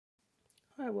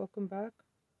Hi, welcome back.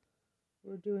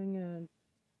 We're doing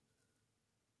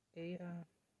a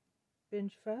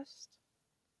binge fest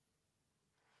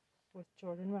with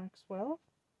Jordan Maxwell,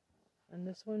 and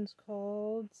this one's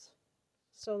called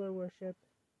Solar Worship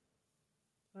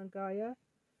on Gaia.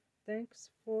 Thanks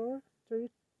for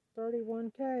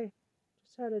 331K.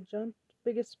 Just had a jump,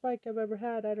 biggest spike I've ever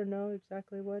had. I don't know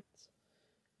exactly what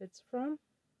it's from,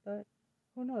 but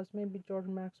who knows? Maybe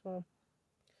Jordan Maxwell.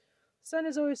 Sun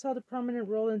has always held a prominent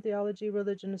role in theology,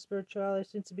 religion, and spirituality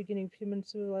since the beginning of human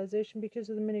civilization. Because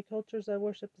of the many cultures that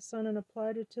worship the sun and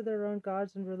applied it to their own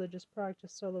gods and religious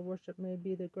practice, solar worship may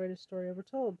be the greatest story ever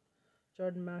told.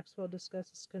 Jordan Maxwell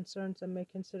discusses concerns that may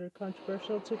consider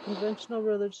controversial to conventional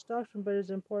religious doctrine, but it is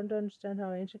important to understand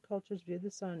how ancient cultures view the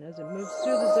sun as it moves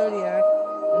through the zodiac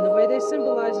and the way they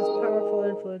symbolize its powerful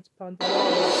influence upon the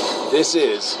world. This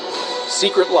is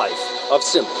Secret Life of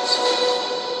Symbols.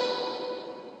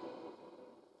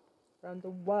 Around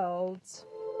the world.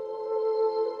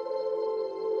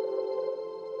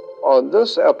 On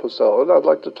this episode, I'd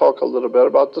like to talk a little bit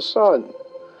about the sun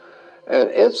and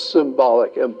its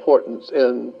symbolic importance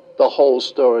in the whole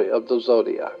story of the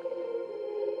zodiac.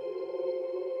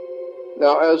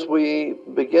 Now, as we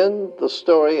begin the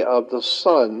story of the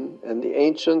sun and the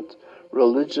ancient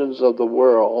religions of the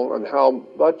world and how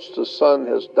much the sun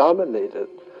has dominated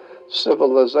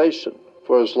civilization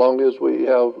for as long as we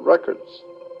have records,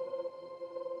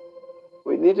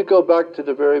 we need to go back to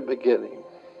the very beginning,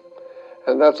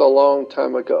 and that's a long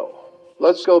time ago.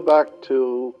 Let's go back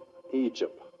to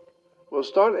Egypt. We'll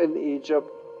start in Egypt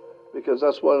because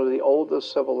that's one of the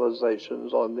oldest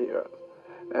civilizations on the earth,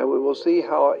 and we will see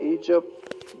how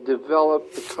Egypt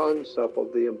developed the concept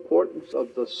of the importance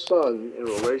of the sun in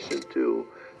relation to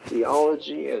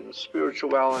theology and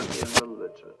spirituality and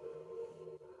religion.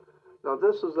 Now,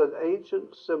 this is an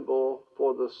ancient symbol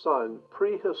for the sun,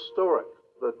 prehistoric,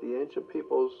 that the ancient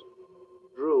peoples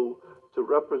drew to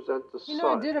represent the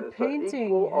sun. I did a painting. It's an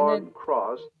equal-armed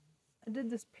cross. I did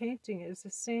this painting. It's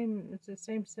the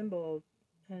same symbol,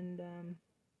 and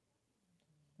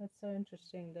that's so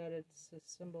interesting that it's a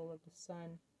symbol of the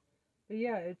sun. But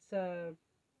yeah, it's a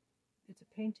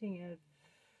painting of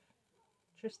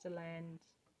Tristaland,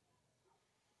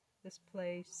 this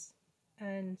place,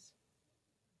 and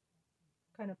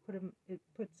kind of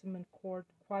puts them in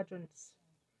quadrants.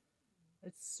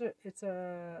 It's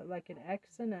a like an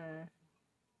X and a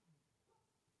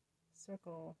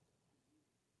circle.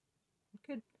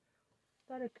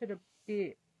 Thought it could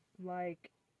be like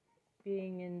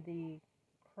being in the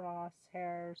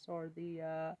crosshairs or the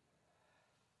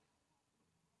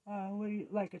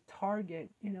like a target,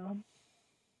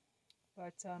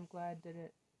 But I'm glad that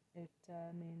it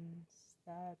means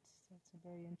that. That's a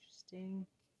very interesting.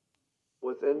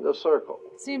 Within the circle.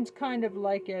 Seems kind of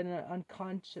like an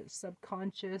unconscious,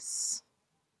 subconscious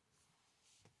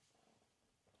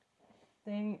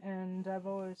thing, and I've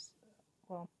always,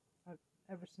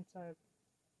 ever since I've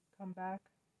come back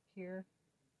here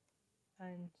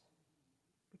and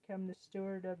become the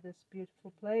steward of this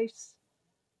beautiful place,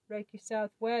 Reiki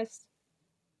Southwest,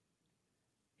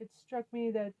 it struck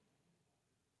me that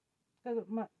because of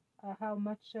how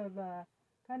much of a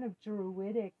kind of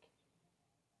druidic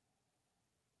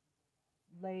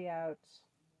layout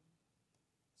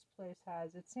this place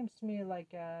has. It seems to me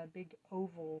like a big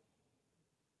oval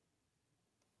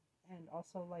and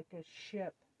also like a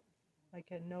ship,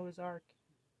 like a Noah's Ark.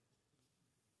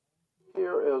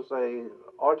 Here is an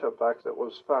artifact that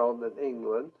was found in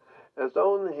England. It's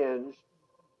unhinged.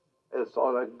 It's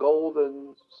on a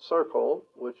golden circle,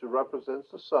 which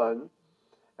represents the sun,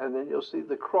 and then you'll see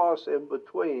the cross in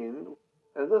between,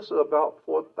 and this is about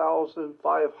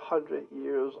 4,500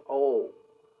 years old.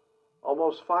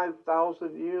 Almost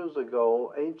 5,000 years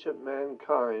ago, ancient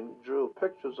mankind drew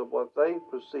pictures of what they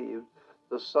perceived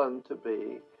the sun to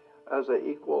be as an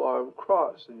equal-armed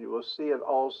cross, and you will see it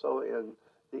also in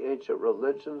the ancient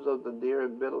religions of the Near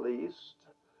and Middle East,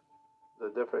 the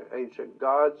different ancient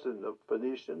gods in the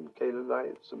Phoenician,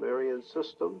 Canaanite, Sumerian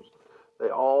systems.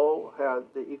 They all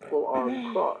had the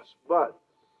equal-armed cross. But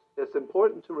it's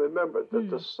important to remember that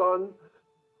the sun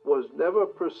was never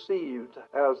perceived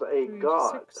as a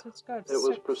god. It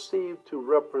was perceived to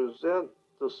represent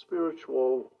the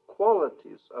spiritual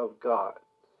qualities of God,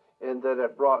 and that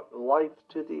it brought life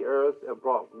to the earth, it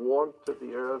brought warmth to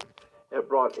the earth, it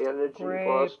brought energy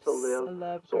for us to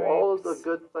live. So all of the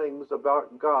good things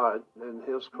about God and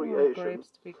His creation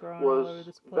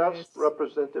was best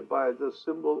represented by the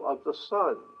symbol of the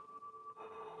sun.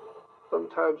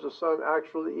 Sometimes the sun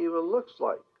actually even looks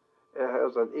like it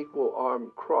has an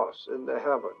equal-armed cross in the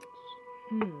heavens.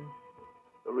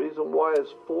 The reason why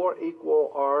it's 4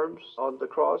 equal arms on the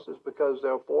cross is because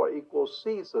there are 4 equal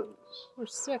seasons Or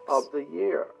 6. of the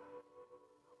year.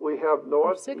 We have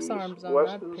north, Six east, arms on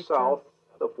west, that and picture. south,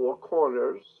 the 4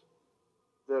 corners.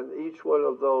 Then each one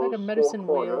of those Like a 4 medicine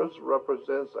corners wheel.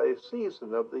 represents a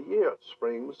season of the year: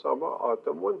 spring, summer,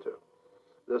 autumn, winter.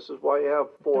 This is why you have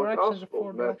 4 Directions of Gospels: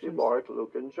 4 Matthew, directions. Mark,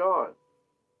 Luke, and John.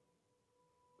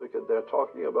 Because they're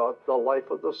talking about the life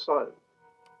of the sun.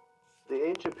 The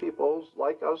ancient peoples,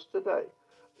 like us today,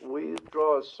 we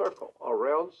draw a circle, a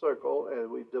round circle,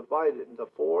 and we divide it into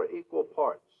 4 equal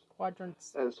parts.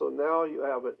 Quadrants. And so now you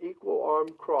have an equal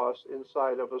armed cross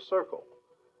inside of a circle.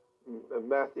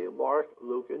 Matthew, Mark,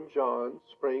 Luke, and John,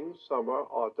 spring, summer,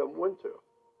 autumn, winter.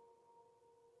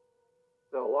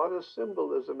 There are a lot of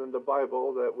symbolism in the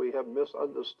Bible that we have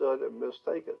misunderstood and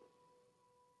mistaken.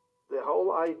 The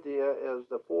whole idea is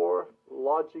the 4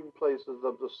 lodging places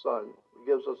of the sun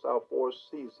gives us our 4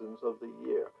 seasons of the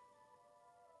year.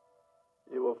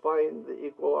 You will find the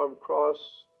equal armed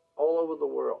cross all over the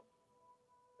world.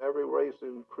 Every race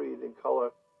and creed and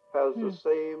color has the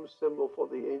same symbol for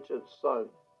the ancient sun.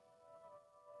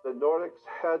 The Nordics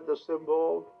had the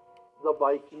symbol, the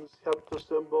Vikings kept the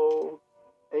symbol,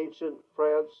 ancient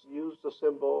France used the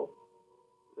symbol.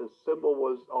 The symbol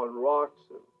was on rocks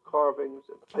and carvings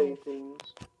and paintings.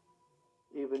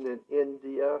 Even in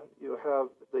India, you have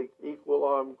the equal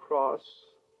armed cross.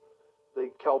 The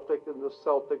Celtic and the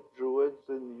Celtic Druids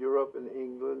in Europe and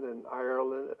England and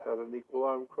Ireland had an equal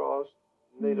armed cross.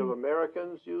 Native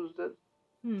Americans used it,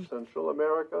 Central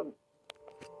America,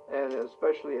 and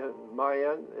especially in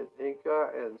Mayan and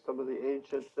Inca and some of the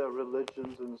ancient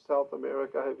religions in South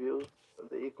America have used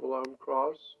the equal armed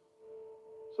cross.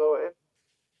 So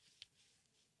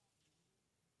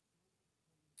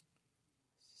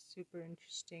Super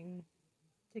interesting.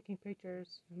 Taking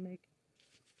pictures make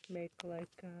like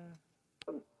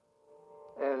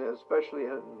and especially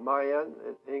in Mayan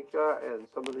and Inca and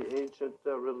some of the ancient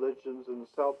religions in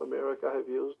South America have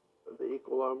used the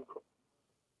equal armed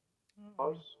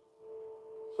cross.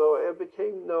 So it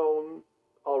became known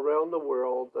around the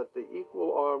world that the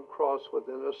equal armed cross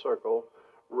within a circle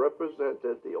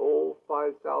represented the old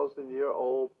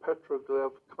 5,000-year-old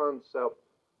petroglyph concept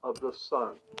of the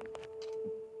sun.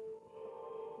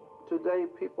 Today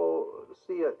people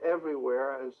see it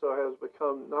everywhere, and so it has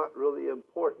become not really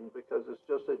important because it's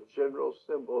just a general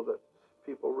symbol that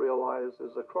people realize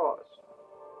is a cross.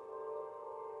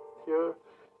 Here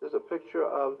is a picture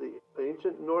of the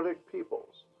ancient Nordic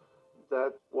peoples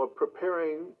that were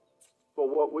preparing for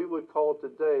what we would call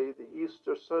today the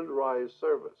Easter sunrise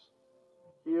service.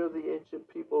 Here the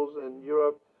ancient peoples in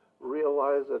Europe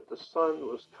realized that the sun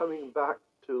was coming back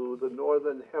to the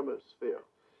northern hemisphere,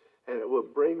 and it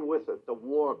would bring with it the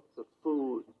warmth of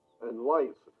food and life.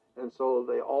 And so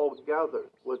they all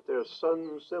gathered with their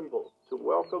sun symbol to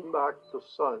welcome back the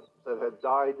sun that had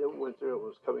died in winter and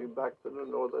was coming back to the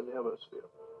northern hemisphere.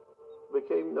 It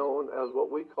became known as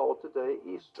what we call today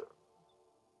Easter.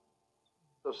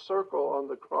 The circle on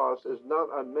the cross is not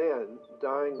a man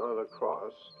dying on a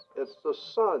cross. It's the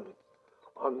sun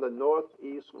on the north,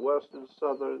 east, west, and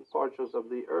southern parts of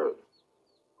the earth.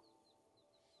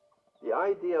 The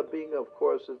idea being, of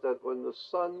course, is that when the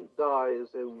sun dies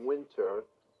in winter,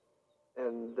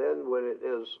 and then when it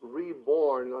is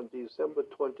reborn on December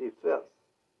 25th,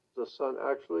 the sun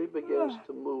actually begins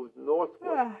to move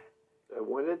northward. And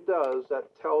when it does, that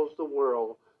tells the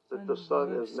world that the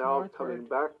sun is now coming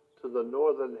back to the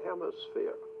northern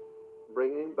hemisphere,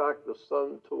 bringing back the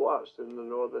sun to us in the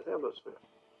northern hemisphere.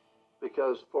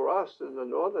 Because for us in the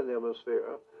northern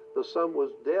hemisphere, the sun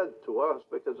was dead to us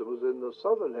because it was in the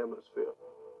southern hemisphere.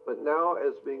 But now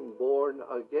it's being born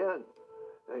again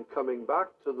and coming back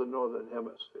to the northern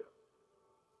hemisphere.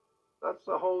 That's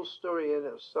the whole story in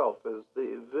itself, is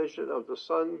the vision of the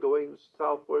sun going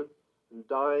southward,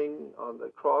 dying on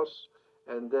the cross,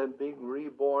 and then being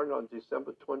reborn on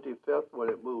December 25th when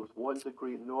it moves 1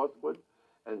 degree northward,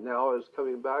 and now is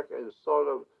coming back and sort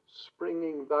of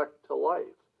springing back to life.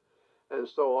 And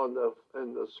so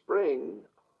in the spring,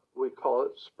 we call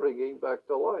it springing back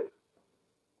to life.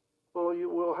 Well, you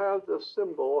will have the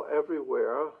symbol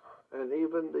everywhere, and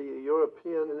even the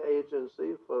European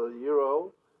Agency for the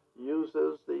Euro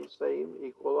uses the same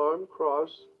equal armed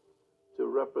cross to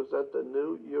represent the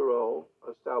new Euro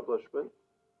establishment.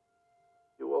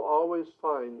 You will always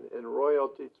find in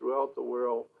royalty throughout the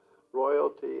world,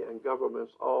 royalty and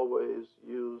governments always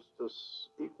use this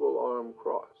equal armed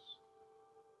cross.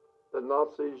 The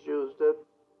Nazis used it.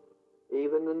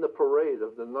 Even in the parade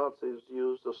of the Nazis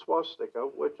used the swastika,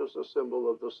 which is a symbol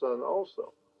of the sun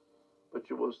also. But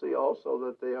you will see also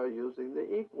that they are using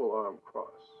the equal armed cross.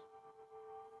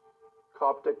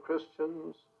 Coptic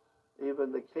Christians,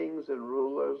 even the kings and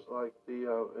rulers like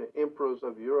the emperors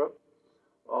of Europe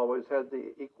always had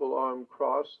the equal arm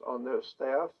cross on their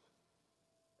staff,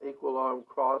 equal arm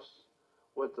cross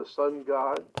with the sun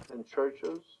god in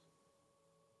churches.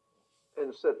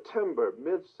 In September,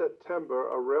 mid-September,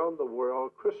 around the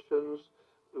world, Christians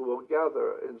will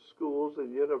gather in schools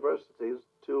and universities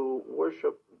to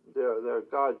worship their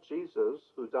God Jesus,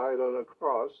 who died on a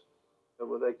cross. And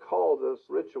when they call this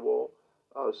ritual,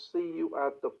 see you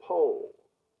at the pole.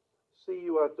 See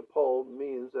you at the pole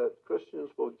means that Christians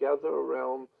will gather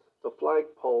around the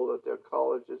flagpole at their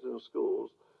colleges and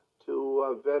schools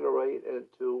to venerate and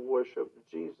to worship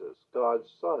Jesus, God's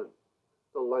Son,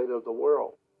 the light of the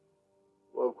world.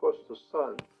 Well, of course, the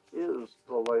sun is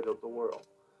the light of the world.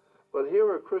 But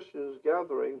here are Christians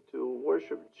gathering to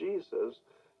worship Jesus,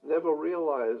 never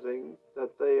realizing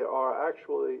that they are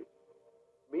actually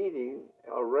meeting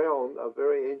around a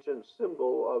very ancient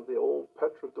symbol of the old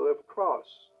petroglyph cross.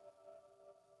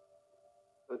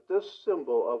 That this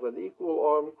symbol of an equal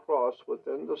arm cross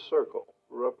within the circle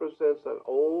represents an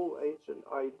old ancient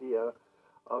idea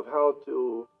of how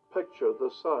to picture the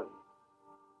sun.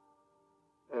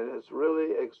 And it's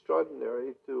really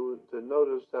extraordinary to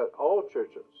notice that all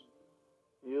churches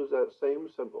use that same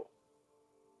symbol.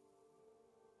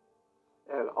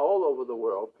 And all over the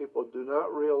world, people do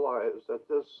not realize that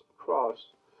this cross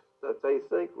that they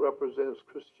think represents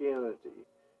Christianity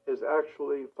is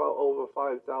actually over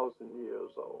 5,000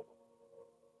 years old.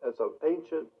 It's an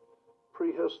ancient,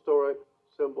 prehistoric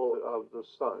symbol of the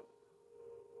sun.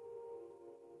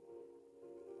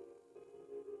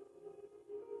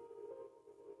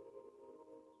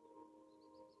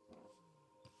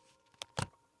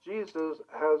 Jesus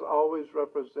has always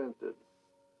represented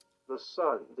the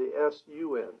sun, the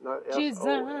S-U-N, not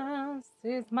S-O-N.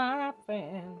 Jesus is my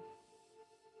friend.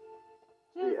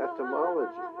 The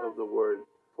etymology of the word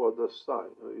for the sun.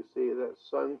 You see that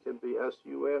sun can be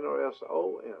S-U-N or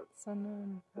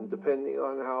S-O-N, and depending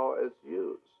on how it's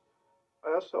used.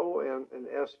 S-O-N and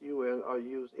S-U-N are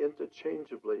used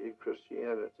interchangeably in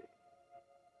Christianity.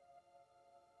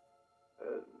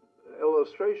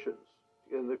 Illustrations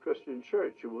in the Christian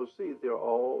church, you will see they're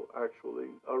all actually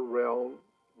a round,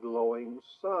 glowing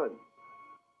sun.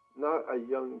 Not a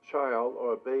young child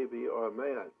or a baby or a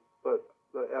man, but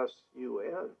the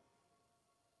S-U-N.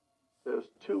 There's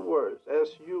two words,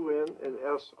 S-U-N and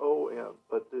S-O-N,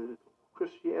 but the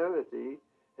Christianity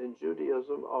and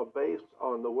Judaism are based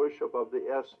on the worship of the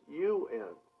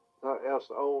S-U-N, not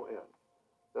S-O-N.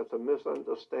 That's a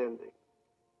misunderstanding.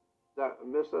 That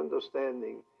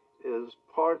misunderstanding is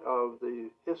part of the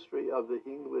history of the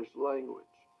English language.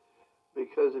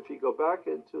 Because if you go back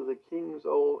into the King's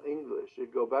Old English, you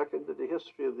go back into the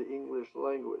history of the English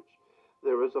language,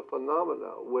 there is a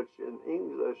phenomena which in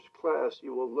English class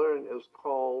you will learn is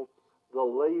called the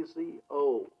lazy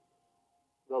O.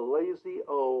 The lazy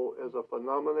O is a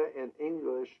phenomena in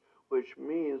English which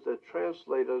means that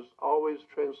translators always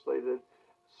translated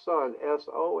sun,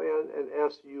 S-O-N and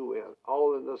S-U-N,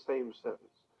 all in the same sentence.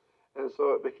 And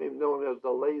so it became known as the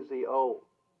lazy O.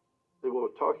 They were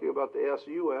talking about the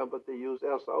S-U-N, but they used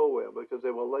S-O-N because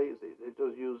they were lazy. They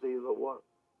just used either one.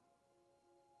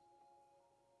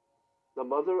 The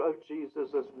mother of Jesus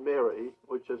is Mary,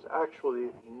 which is actually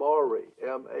Mari,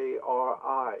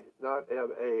 M-A-R-I, not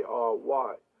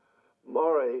M-A-R-Y.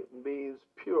 Mari means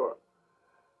pure.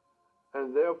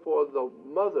 And therefore the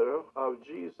mother of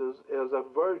Jesus is a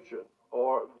virgin,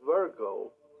 or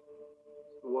Virgo.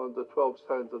 One of the 12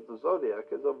 signs of the zodiac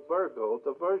is a Virgo,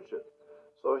 the virgin.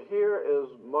 So here is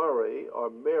Mari, or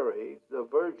Mary, the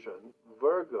virgin,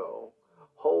 Virgo,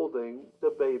 holding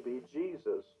the baby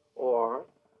Jesus, or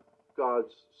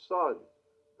God's Son,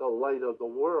 the light of the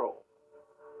world.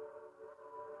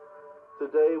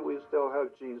 Today we still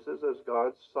have Jesus as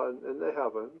God's Son in the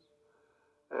heavens,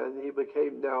 and he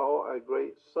became now a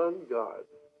great sun god.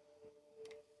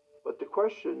 But the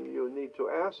question you need to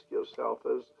ask yourself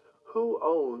is, who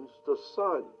owns the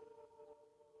sun?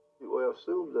 You will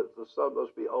assume that the sun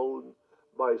must be owned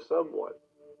by someone.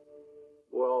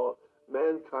 Well,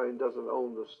 mankind doesn't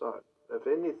own the sun. If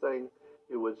anything,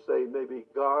 you would say maybe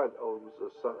God owns the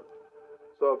sun.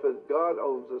 So if God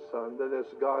owns the sun, then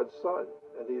it's God's Son,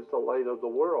 and he's the light of the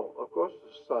world. Of course,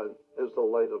 the sun is the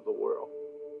light of the world.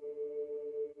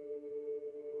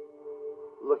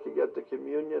 Looking at the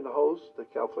communion host, the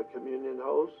Catholic communion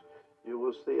host, you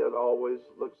will see it always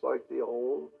looks like the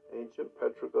old ancient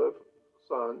petroglyph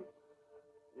sun.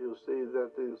 You see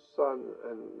that the sun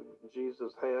and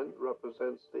Jesus' hand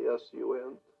represents the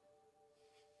S-U-N.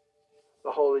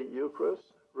 The Holy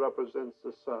Eucharist represents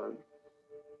the sun.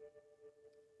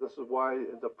 This is why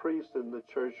the priest in the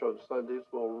church on Sundays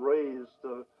will raise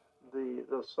the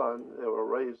sun. They will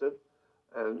raise it.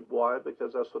 And why?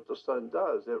 Because that's what the sun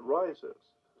does. It rises.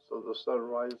 So the sun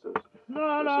rises.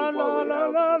 La, This la, is why la, we la,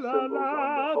 have la, the la, symbols on the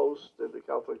la. host in the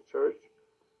Catholic Church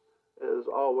is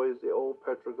always the old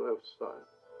petroglyph sun.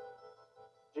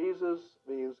 Jesus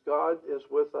means God is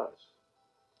with us.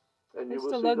 And I you used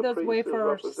will to see love the those priest is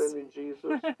wafers. representing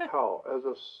Jesus how? As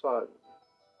a sun.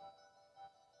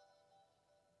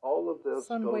 All of this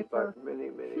Sun goes wafer. back many,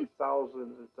 many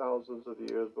thousands and thousands of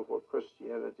years before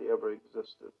Christianity ever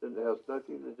existed. And it has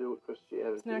nothing to do with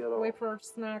Christianity Snack at all. wafer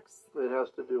snacks. It has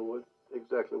to do with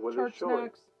exactly what Church it's showing.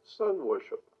 snacks. Sun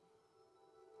worship.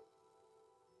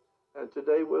 And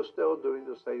today we're still doing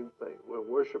the same thing. We're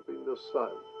worshiping the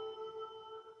sun.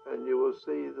 And you will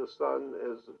see the sun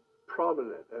is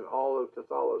prominent in all of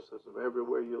Catholicism.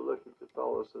 Everywhere you look at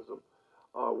Catholicism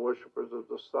are worshipers of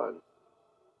the sun.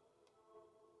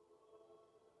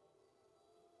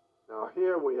 Now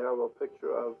here we have a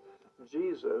picture of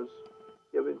Jesus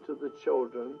giving to the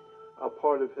children a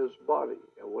part of his body.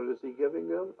 And what is he giving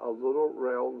them? A little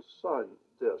round sun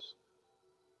disc.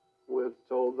 We're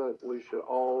told that we should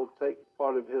all take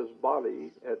part of his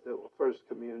body at the first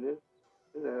communion.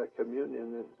 In that communion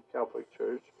in the Catholic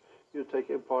Church, you're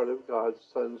taking part of God's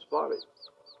Son's body.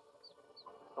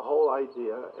 The whole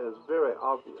idea is very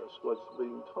obvious what's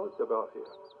being talked about here.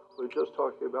 We're just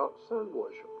talking about sun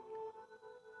worship.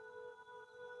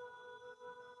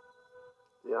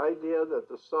 The idea that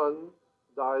the Son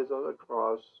dies on a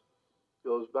cross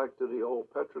goes back to the old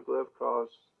petroglyph cross,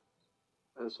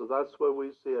 and so that's where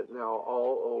we see it now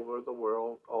all over the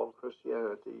world, all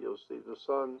Christianity. You'll see the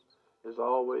Son is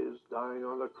always dying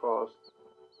on the cross,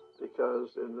 because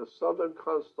in the southern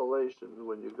constellation,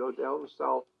 when you go down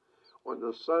south, when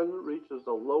the sun reaches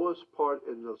the lowest part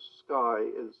in the sky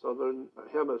in southern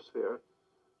hemisphere,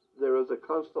 there is a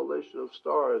constellation of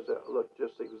stars that look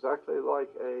just exactly like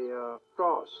a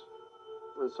cross.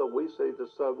 And so we say the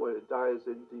sun, when it dies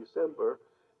in December,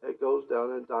 it goes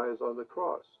down and dies on the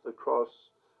cross. The cross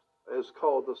is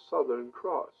called the Southern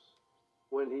Cross.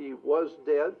 When he was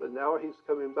dead, but now he's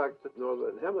coming back to the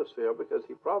northern hemisphere because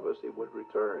he promised he would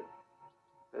return.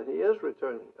 And he is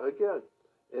returning again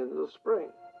in the spring.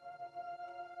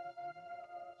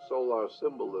 Solar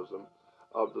symbolism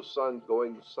of the sun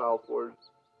going southward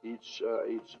each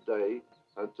day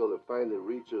until it finally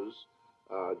reaches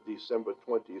December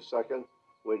 22nd,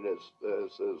 when it's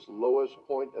its lowest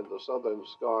point in the southern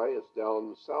sky. It's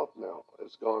down south now.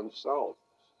 It's gone south.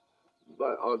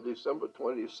 But on December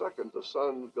 22nd, the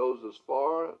sun goes as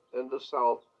far in the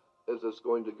south as it's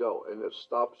going to go, and it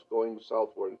stops going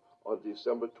southward on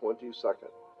December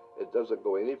 22nd. It doesn't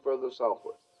go any further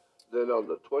southward. Then on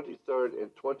the 23rd and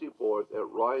 24th, it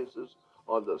rises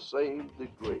on the same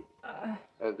degree.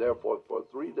 And therefore, for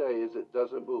 3 days, it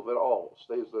doesn't move at all,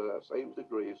 stays at that same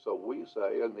degree. So we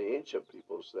say, and the ancient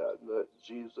people said, that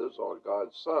Jesus, or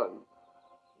God's Son,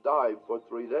 died for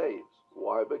 3 days.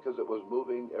 Why? Because it was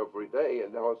moving every day,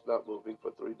 and now it's not moving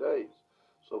for 3 days.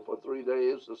 So for 3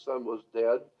 days, the sun was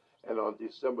dead, and on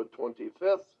December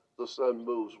 25th, the sun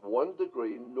moves 1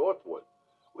 degree northward,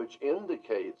 which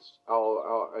indicates,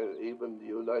 and even the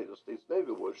United States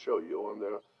Navy will show you on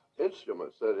their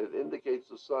instruments, that it indicates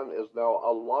the sun is now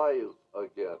alive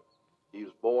again.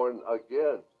 He's born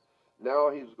again. Now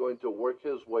he's going to work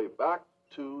his way back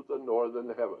to the northern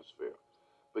hemisphere,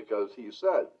 because he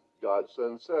said, God's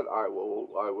Son said, I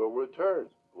will return.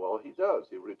 Well, he does.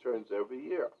 He returns every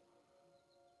year.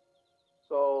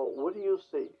 So what do you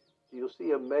see? Do you see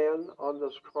a man on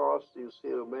this cross? Do you see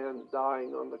a man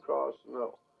dying on the cross?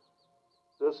 No.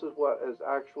 This is what is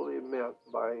actually meant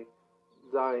by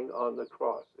dying on the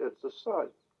cross. It's the sun.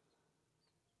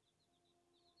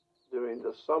 During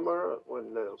the summer,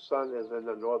 when the sun is in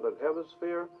the northern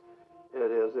hemisphere, it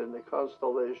is in the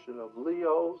constellation of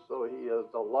Leo, so he is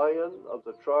the lion of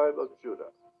the tribe of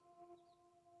Judah.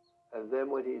 And then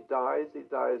when he dies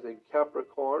in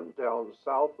Capricorn, down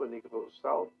south when he goes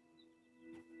south.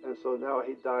 And so now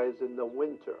he dies in the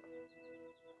winter.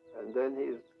 And then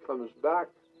he comes back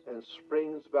and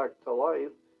springs back to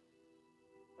life.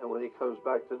 And when he comes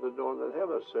back to the northern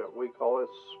hemisphere, we call it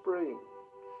spring.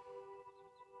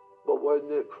 But when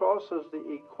it crosses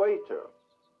the equator,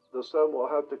 the sun will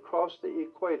have to cross the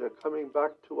equator coming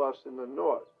back to us in the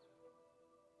north.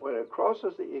 When it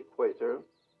crosses the equator,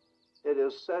 it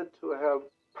is said to have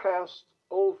passed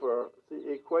over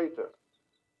the equator.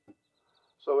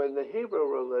 So in the Hebrew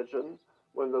religion,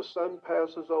 when the sun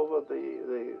passes over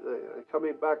the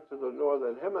coming back to the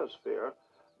northern hemisphere,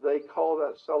 they call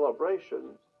that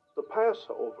celebration the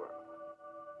Passover.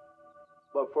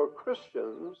 But for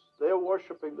Christians, they're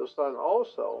worshiping the sun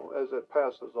also as it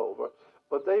passes over,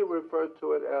 but they refer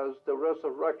to it as the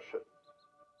resurrection.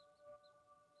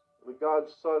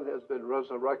 God's Son has been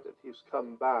resurrected. He's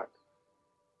come back.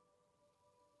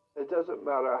 It doesn't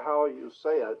matter how you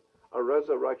say it, a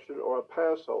resurrection or a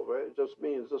Passover. It just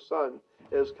means the sun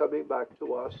is coming back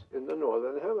to us in the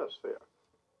northern hemisphere.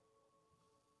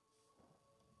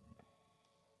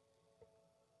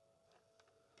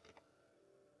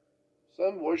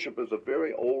 Sun worship is a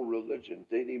very old religion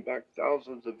dating back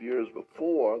thousands of years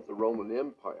before the Roman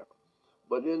Empire.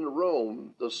 But in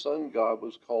Rome, the sun god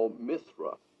was called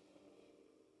Mithra.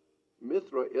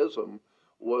 Mithraism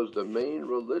was the main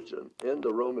religion in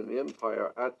the Roman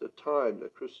Empire at the time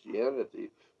that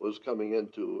Christianity was coming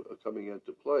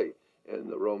into play in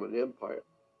the Roman Empire.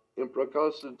 Emperor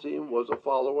Constantine was a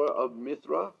follower of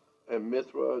Mithra, and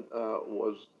Mithra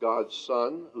was God's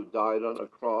son who died on a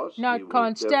cross. Not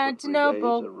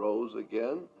Constantinople. And rose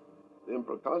again.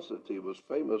 Emperor Constantine was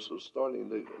famous for starting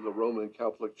the Roman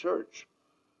Catholic Church.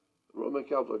 The Roman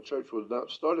Catholic Church was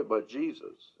not started by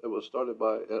Jesus. It was started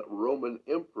by a Roman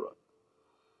emperor.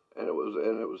 And it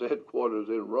was headquarters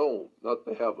in Rome, not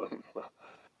the heaven.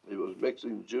 He was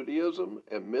mixing Judaism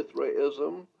and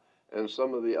Mithraism and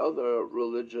some of the other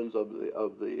religions of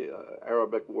the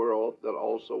Arabic world that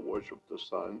also worshiped the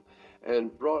sun,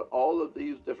 and brought all of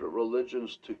these different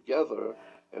religions together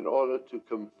in order to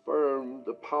confirm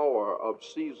the power of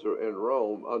Caesar in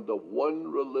Rome under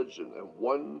one religion and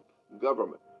one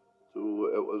government. It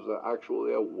was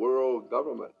actually a world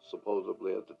government,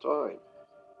 supposedly at the time.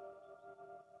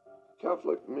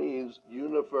 Catholic means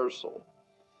universal,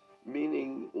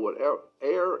 meaning whatever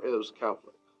air is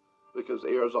Catholic, because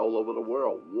air is all over the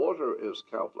world. Water is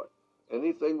Catholic.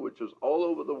 Anything which is all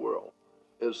over the world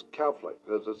is Catholic,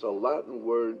 because it's a Latin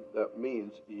word that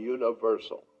means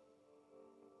universal.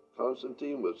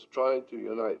 Constantine was trying to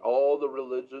unite all the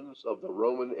religions of the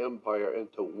Roman Empire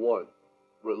into one.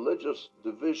 Religious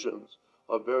divisions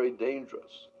are very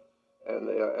dangerous,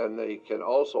 and they can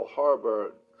also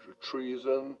harbor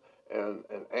treason and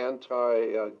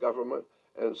anti-government.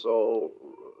 And so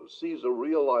Caesar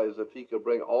realized if he could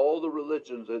bring all the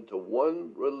religions into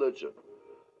one religion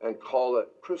and call it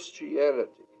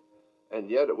Christianity, and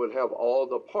yet it would have all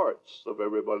the parts of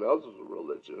everybody else's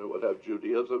religion. It would have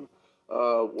Judaism,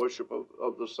 worship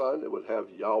of the sun. It would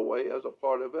have Yahweh as a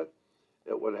part of it.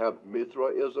 It would have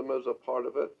Mithraism as a part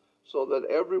of it, so that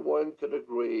everyone could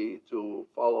agree to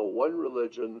follow one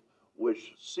religion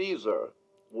which Caesar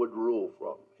would rule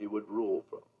from. He would rule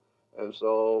from. And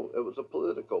so it was a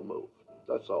political move.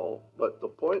 That's all. But the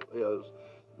point is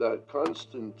that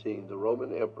Constantine, the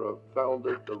Roman emperor,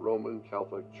 founded the Roman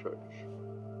Catholic Church.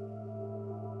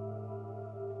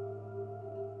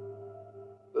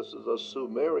 This is a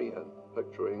Sumerian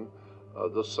picturing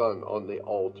the sun on the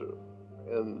altar.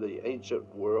 In the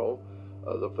ancient world,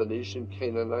 the Phoenician,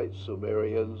 Canaanites,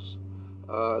 Sumerians,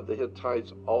 the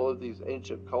Hittites, all of these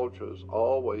ancient cultures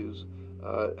always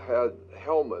had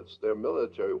helmets. Their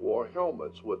military wore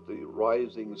helmets with the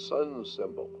rising sun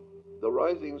symbol. The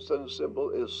rising sun symbol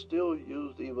is still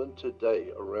used even today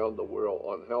around the world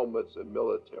on helmets and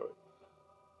military.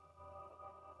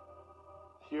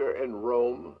 Here in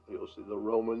Rome, you'll see the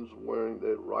Romans wearing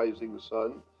the rising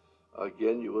sun.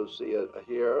 Again, you will see it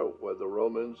here where the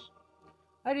Romans,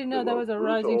 I didn't know that was a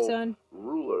rising sun.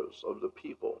 Rulers of the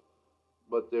people,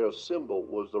 but their symbol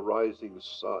was the rising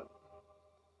sun.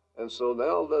 And so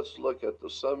now let's look at the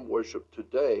sun worship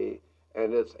today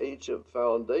and its ancient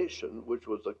foundation, which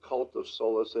was the cult of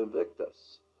Solus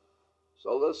Invictus.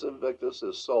 Solus Invictus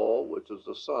is Sol, which is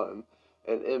the sun,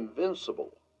 and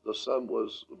invincible. The sun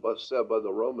was said by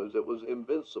the Romans it was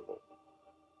invincible.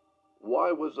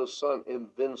 Why was the sun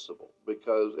invincible?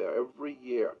 Because every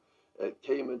year it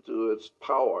came into its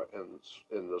power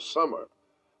in the summer,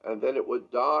 and then it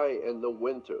would die in the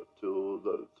winter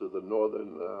to the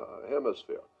northern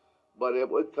hemisphere. But it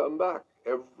would come back.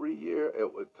 Every year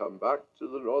it would come back to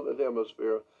the northern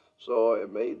hemisphere. So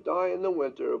it may die in the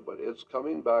winter, but it's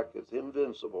coming back. It's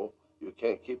invincible. You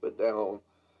can't keep it down.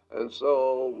 And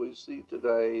so we see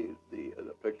today the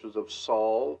pictures of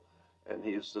Sol, and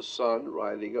he's the sun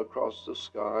riding across the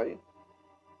sky.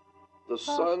 The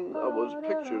sun was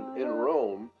pictured in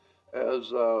Rome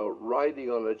as riding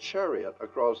on a chariot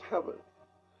across heaven.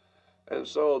 And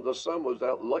so the sun was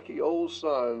that lucky old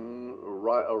sun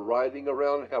riding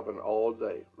around heaven all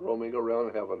day, roaming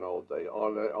around heaven all day,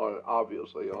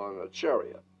 obviously on a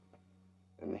chariot.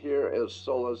 And here is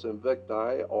Solus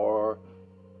Invicti, or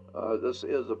this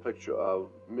is a picture of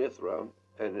Mithra,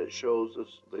 and it shows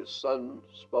the sun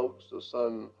spokes, the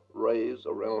sun rays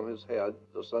around his head,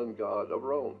 the sun god of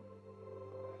Rome.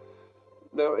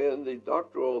 Now, in the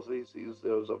doctoral theses,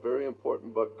 there's a very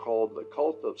important book called The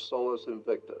Cult of Solus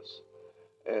Invictus.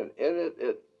 And in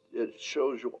it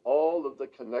shows you all of the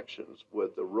connections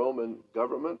with the Roman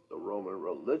government, the Roman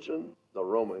religion, the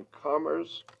Roman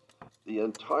commerce. The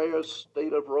entire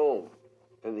state of Rome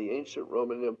and the ancient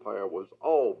Roman Empire was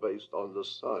all based on the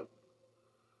sun.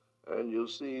 And you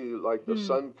see, like the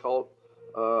sun cult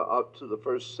up to the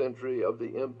first century of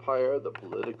the empire, the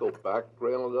political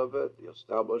background of it, the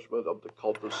establishment of the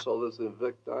cult of Solus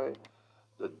Invicti,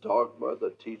 the dogma,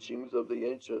 the teachings of the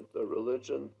ancient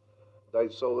religion. Thy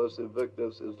Solus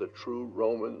Invictus is the true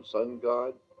Roman sun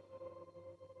god.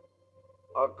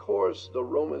 Of course, the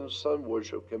Roman sun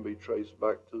worship can be traced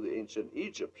back to the ancient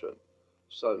Egyptian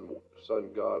sun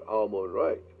god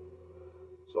Amun-Ra.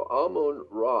 So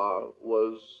Amun-Ra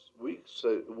was,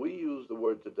 we use the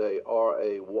word today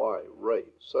R-A-Y, Ray,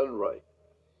 sun ray.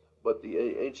 But the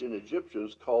ancient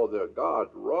Egyptians called their god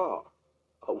Ra.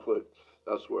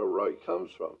 That's where Ra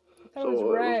comes from. So it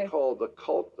was called the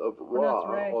cult of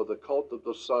Ra, or the cult of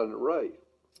the sun ray.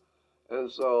 And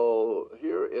so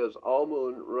here is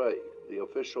Amun-Ra, the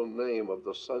official name of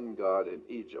the sun god in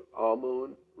Egypt.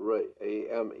 Amun-Ra,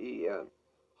 A-M-E-N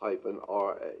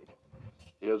 -R-A.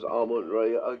 Here's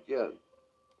Amun-Ra again.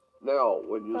 Now,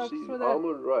 when you see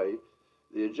Amun-Ra,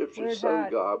 the Egyptian sun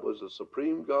god was the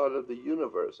supreme god of the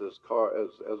universe, as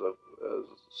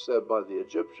said by the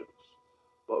Egyptians.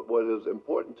 But what is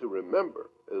important to remember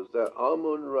is that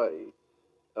Amun-Ra,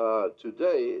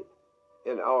 today,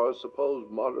 in our supposed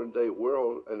modern-day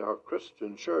world, in our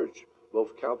Christian church,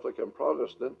 both Catholic and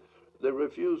Protestant, they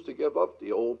refuse to give up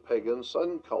the old pagan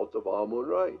sun cult of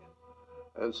Amun-Ra.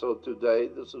 And so today,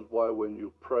 this is why when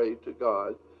you pray to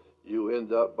God, you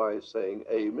end up by saying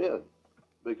Amen,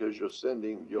 because you're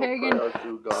sending your prayer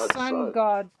to God's Son,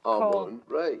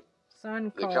 Amun-Ra.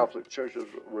 The Catholic Church is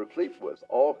replete with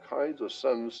all kinds of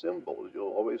sun symbols.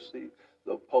 You'll always see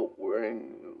the Pope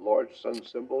wearing large sun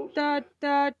symbols. Uh-oh,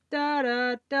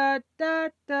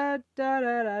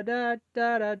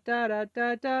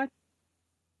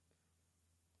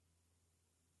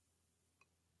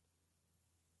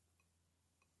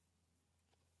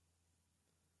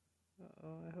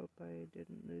 I hope I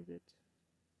didn't lose it.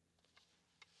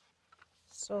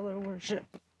 Solar worship.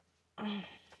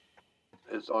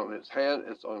 It's on his hand,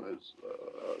 it's on his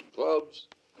gloves,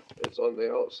 it's on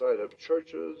the outside of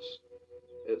churches,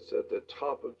 it's at the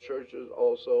top of churches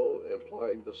also,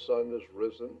 implying the sun is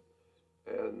risen,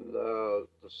 and the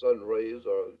sun rays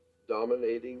are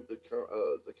dominating the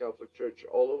Catholic Church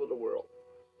all over the world.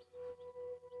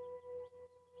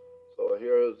 So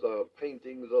here's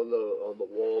paintings on the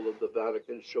wall of the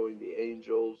Vatican showing the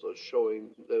angels,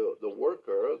 showing the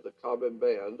worker, the common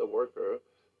man, the worker,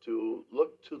 to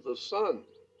look to the sun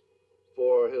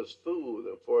for his food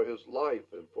and for his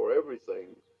life and for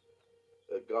everything.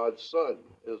 God's Son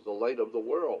is the light of the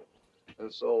world.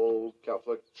 And so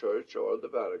Catholic Church or the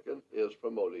Vatican is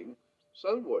promoting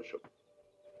sun worship.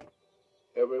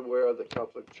 Everywhere the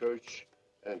Catholic Church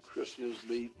and Christians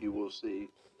meet, you will see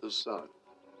the sun.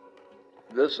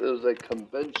 This is a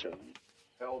convention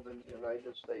held in the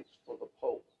United States for the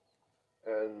Pope.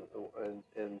 And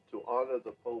to honor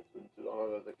the Pope and to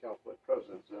honor the Catholic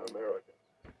presence in America.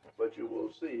 But you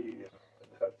will see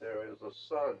that there is a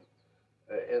sun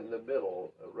in the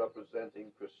middle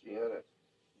representing Christianity,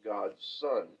 God's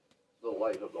Son, the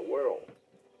light of the world.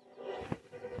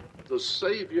 The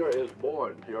Savior is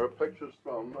born. Here are pictures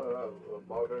from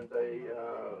modern day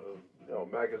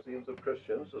magazines of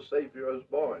Christians. The Savior is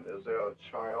born. Is there a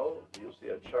child? You see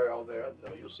a child there?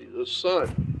 No, you see the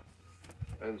sun.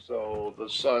 And so the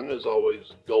sun is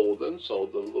always golden. So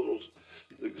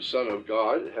the Son of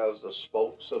God has the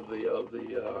spokes of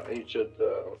the ancient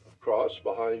cross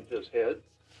behind his head.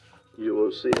 You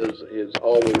will see he's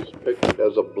always pictured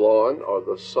as a blonde or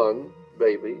the sun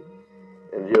baby.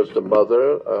 And here's the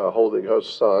mother holding her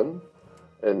son.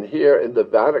 And here in the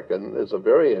Vatican is a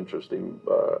very interesting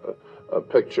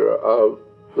picture of,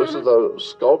 this is a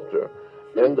sculpture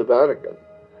in the Vatican.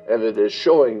 And it is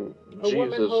showing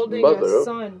Jesus' mother,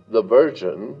 the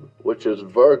Virgin, which is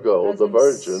Virgo, the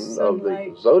Virgin of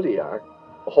the Zodiac,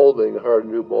 holding her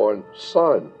newborn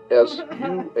son,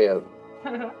 S-U-N.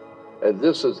 And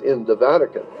this is in the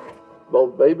Vatican.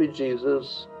 Both baby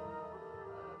Jesus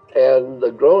and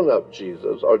the grown-up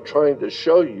Jesus are trying to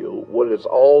show you what it's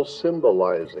all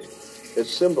symbolizing.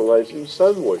 It's symbolizing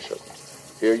sun worship.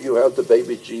 Here you have the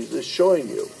baby Jesus showing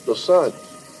you the sun.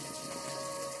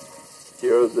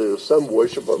 Here the sun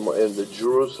worship in the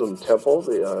Jerusalem temple,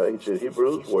 the ancient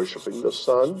Hebrews worshiping the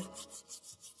sun.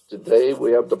 Today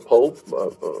we have the Pope,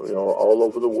 all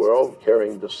over the world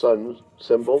carrying the sun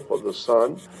symbol for the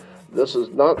sun. This is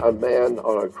not a man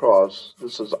on a cross.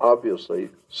 This is obviously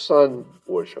sun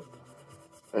worship.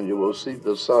 And you will see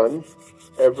the sun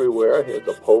everywhere. Here,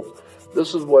 the Pope.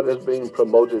 This is what is being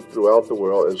promoted throughout the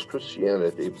world as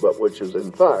Christianity, but which is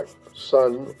in fact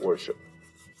sun worship.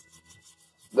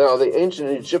 Now, the ancient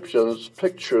Egyptians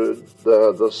pictured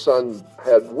the sun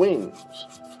had wings.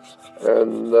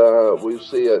 And we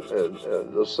see it,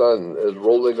 the sun is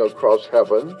rolling across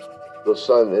heaven. The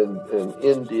sun in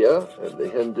India, and the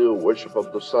Hindu worship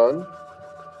of the sun.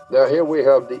 Now here we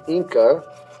have the Inca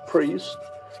priest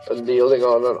kneeling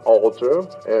on an altar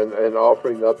and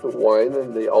offering up the wine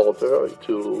in the altar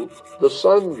to the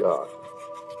sun god.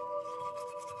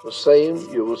 The same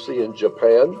you will see in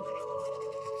Japan.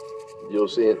 You'll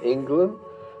see in England.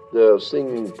 They're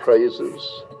singing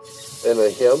praises in a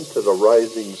hymn to the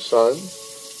rising sun.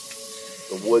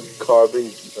 The wood carving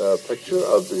picture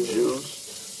of the Jews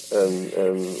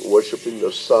and worshiping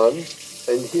the sun.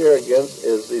 And here again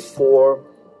is the four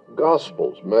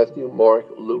Gospels, Matthew, Mark,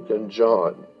 Luke, and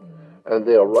John. And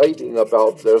they are writing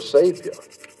about their Savior,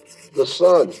 the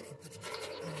sun.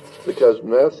 Because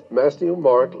Matthew,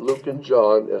 Mark, Luke, and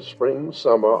John is spring,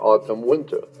 summer, autumn,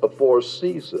 winter. The four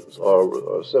seasons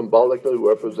are symbolically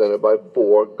represented by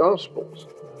four Gospels.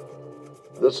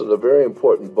 This is a very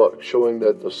important book showing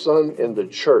that the sun in the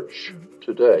church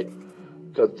today,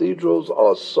 cathedrals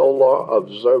are solar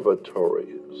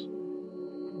observatories.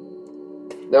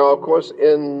 Now, of course,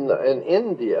 in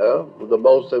India, the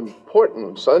most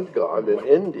important sun god in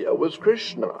India was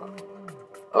Krishna.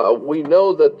 We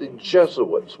know that the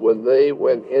Jesuits, when they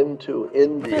went into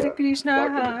India, Hare Krishna,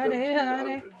 back in the Hare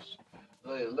Hare. 1500s,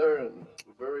 they learned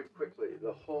very quickly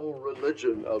the whole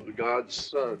religion of God's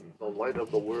Son, the light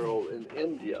of the world in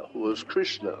India, who was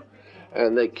Krishna.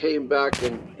 And they came back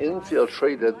and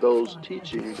infiltrated those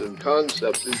teachings and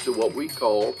concepts into what we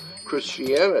call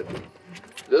Christianity.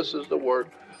 This is the work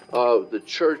of the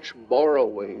church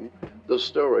borrowing the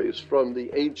stories from the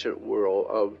ancient world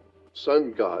of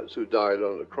sun gods who died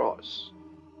on the cross.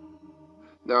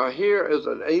 Now here is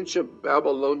an ancient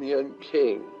Babylonian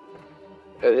king,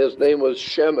 and his name was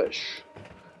Shemesh,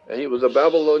 and he was a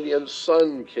Babylonian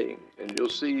sun king. And you'll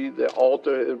see the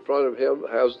altar in front of him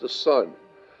has the sun.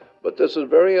 But this is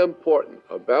very important.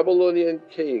 A Babylonian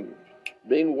king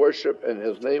being worshipped, and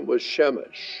his name was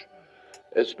Shemesh.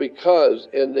 It's because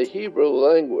in the Hebrew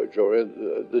language, or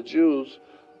in the Jews,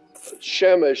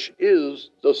 Shemesh is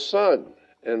the sun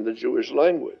in the Jewish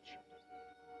language.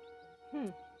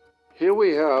 Here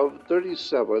we have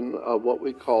 37 of what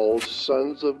we call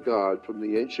sons of God from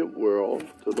the ancient world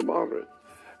to the modern.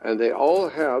 And they all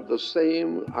have the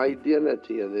same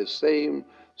identity and the same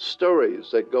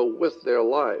stories that go with their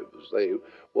lives. They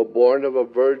were born of a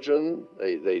virgin.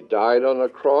 They died on a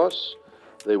cross.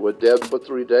 They were dead for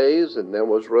 3 days and then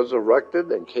was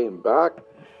resurrected and came back.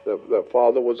 Their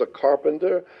father was a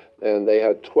carpenter, and they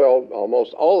had 12,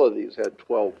 almost all of these had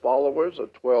 12 followers or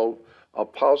 12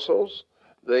 apostles.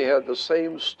 They had the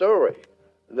same story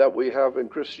that we have in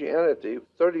Christianity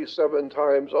 37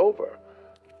 times over.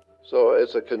 So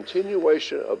it's a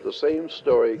continuation of the same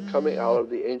story coming out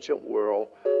of the ancient world,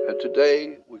 and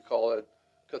today we call it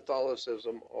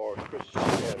Catholicism or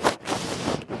Christianity.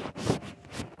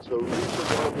 So the reason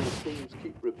why these things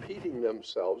keep repeating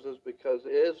themselves is because it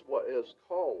is what is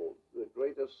called the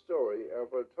greatest story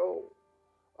ever told.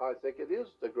 I think it is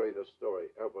the greatest story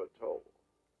ever told,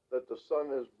 that the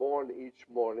sun is born each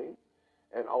morning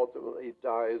and ultimately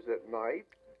dies at night,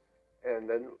 and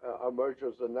then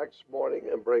emerges the next morning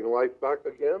and brings life back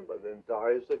again, but then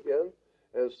dies again.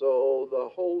 And so the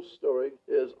whole story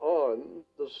is on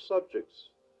the subjects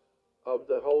of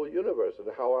the whole universe and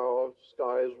how our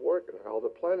skies work and how the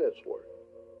planets work.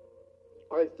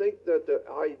 I think that the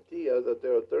idea that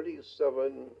there are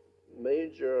 37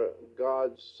 major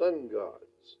gods, sun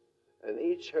gods, and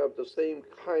each have the same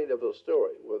kind of a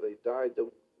story, where they died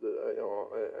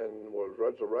and were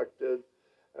resurrected,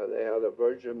 and they had a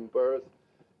virgin birth,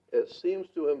 it seems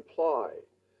to imply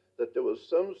that there was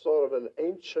some sort of an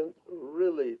ancient,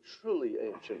 really, truly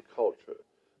ancient culture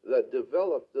that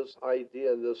developed this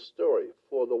idea and this story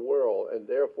for the world, and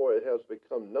therefore it has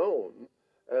become known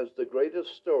as the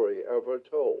greatest story ever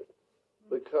told,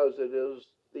 because it is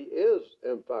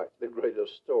in fact the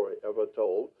greatest story ever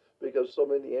told, because so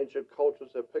many ancient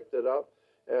cultures have picked it up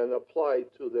and applied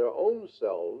to their own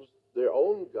selves, their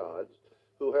own gods,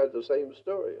 who had the same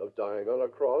story of dying on a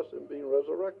cross and being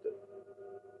resurrected.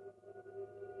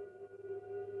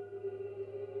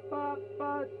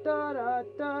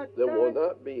 There will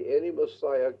not be any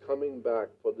Messiah coming back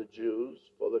for the Jews,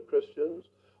 for the Christians,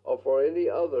 or for any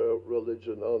other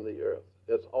religion on the earth.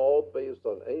 It's all based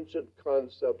on ancient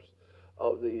concepts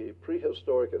of the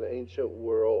prehistoric and ancient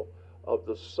world of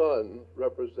the sun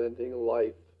representing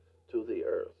life to the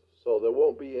earth. So there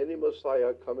won't be any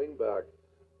Messiah coming back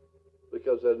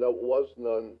because there was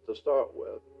none to start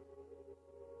with.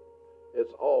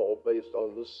 It's all based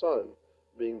on the sun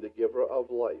being the giver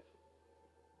of life.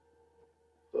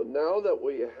 So now that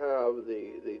we have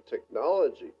the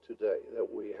technology today that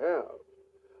we have,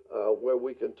 where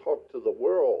we can talk to the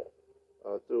world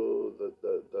through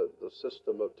the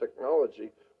system of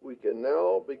technology, we can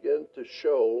now begin to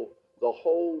show the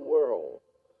whole world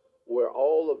where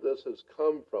all of this has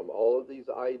come from. All of these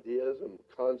ideas and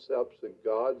concepts and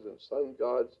gods and sun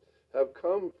gods have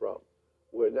come from.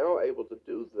 We're now able to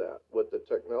do that with the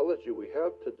technology we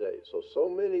have today. So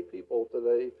many people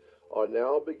today are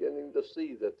now beginning to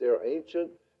see that their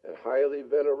ancient and highly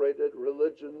venerated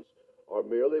religions are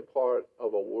merely part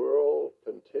of a world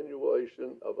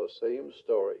continuation of a same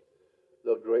story,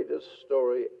 the greatest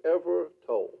story ever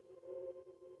told.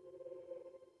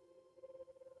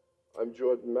 I'm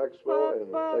Jordan Maxwell, and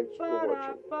thanks for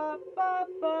watching.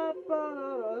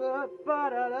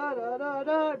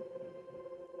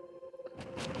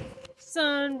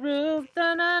 Sunroof,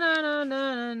 da na na na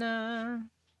na na.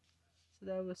 So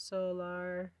that was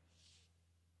solar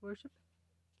worship,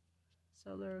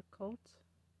 solar occult,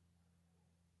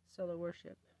 solar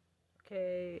worship.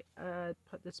 Okay,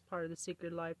 put this part of the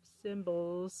secret life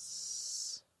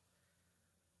symbols.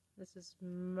 This is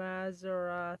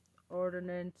Mazarath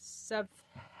Ordinance, Seventh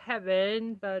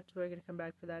Heaven, but we're gonna come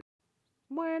back for that.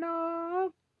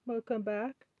 Bueno, we'll come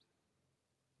back.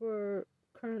 We're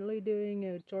currently doing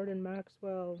a Jordan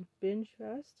Maxwell binge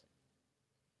fest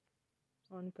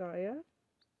on Gaia.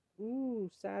 Ooh,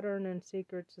 Saturn and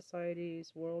Secret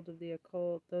Societies, World of the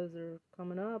Occult. Those are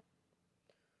coming up.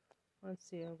 Let's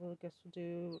see, I guess we'll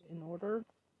do in order.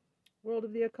 World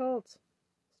of the Occult. Let's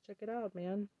check it out,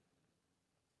 man.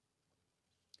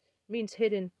 It means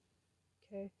hidden.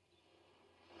 Okay.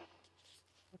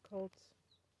 Occult.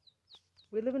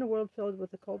 We live in a world filled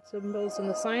with occult symbols, and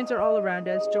the signs are all around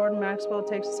us. Jordan Maxwell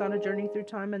takes us on a journey through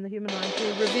time and the human mind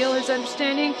to reveal his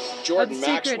understanding Jordan of the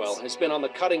Maxwell secrets. has been on the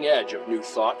cutting edge of new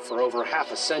thought for over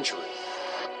half a century.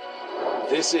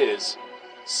 This is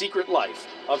Secret Life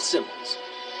of Symbols.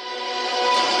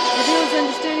 Reveal his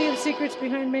understanding of the secrets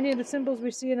behind many of the symbols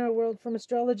we see in our world, from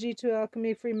astrology to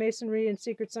alchemy, Freemasonry, and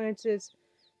secret sciences.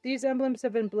 These emblems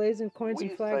have been blazoned in coins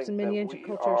and flags in many ancient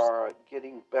cultures. We are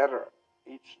getting better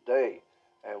each day.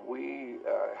 And we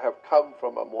have come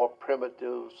from a more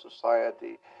primitive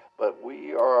society, but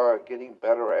we are getting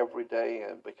better every day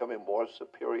and becoming more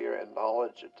superior in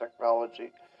knowledge and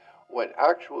technology, when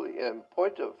actually, in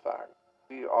point of fact,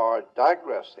 we are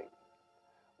digressing.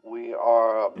 We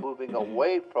are moving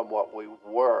away from what we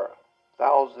were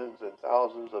thousands and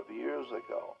thousands of years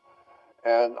ago.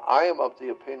 And I am of the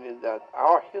opinion that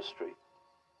our history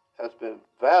has been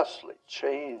vastly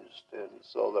changed, and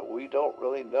so that we don't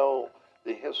really know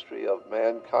the history of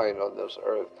mankind on this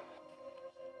earth.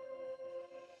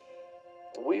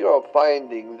 We are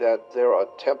finding that there are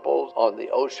temples on the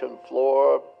ocean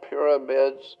floor,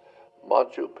 pyramids,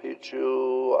 Machu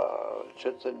Picchu,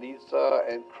 Chichen Itza,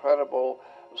 incredible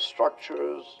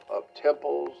structures of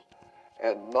temples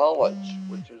and knowledge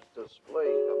which is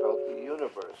displayed about the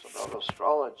universe, about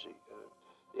astrology, and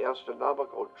the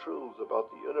astronomical truths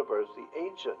about the universe. The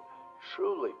ancient,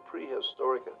 truly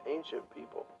prehistoric and ancient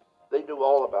people, they knew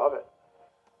all about it.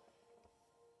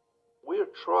 We're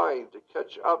trying to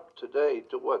catch up today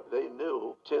to what they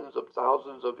knew tens of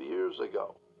thousands of years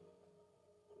ago.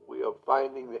 We are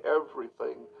finding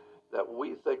everything that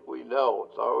we think we know.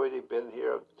 It's already been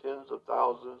here tens of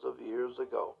thousands of years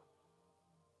ago.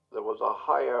 There was a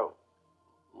higher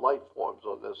life forms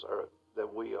on this earth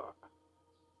than we are.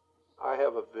 I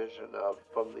have a vision of,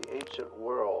 from the ancient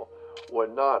world, were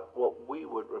not what we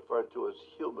would refer to as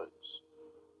humans.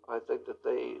 I think that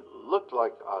they looked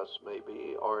like us,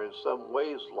 maybe, or in some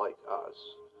ways like us.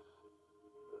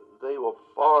 They were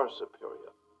far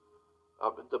superior.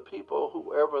 The people,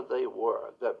 whoever they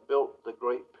were, that built the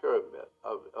Great Pyramid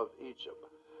of Egypt,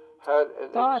 had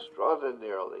an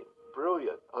extraordinarily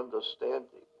brilliant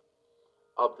understanding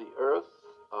of the Earth,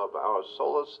 of our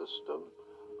solar system,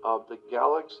 of the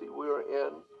galaxy we're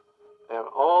in, and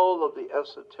all of the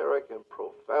esoteric and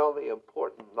profoundly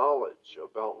important knowledge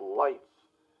about life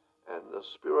and the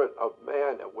spirit of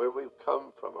man and where we've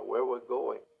come from and where we're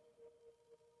going.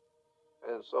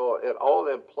 And so it all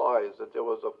implies that there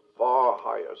was a far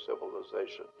higher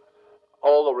civilization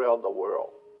all around the world.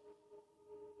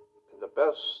 And the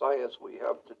best science we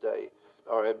have today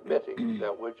are admitting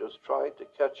that we're just trying to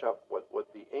catch up with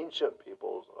what the ancient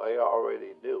peoples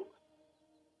already knew.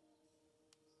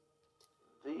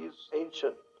 these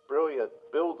ancient, brilliant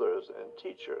builders and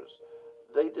teachers,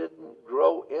 they didn't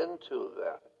grow into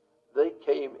that. They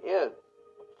came in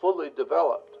fully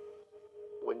developed.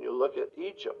 When you look at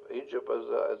Egypt, Egypt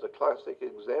as a classic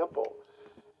example.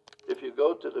 If you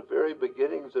go to the very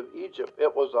beginnings of Egypt,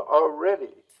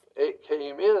 it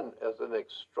came in as an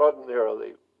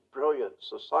extraordinarily brilliant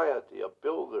society of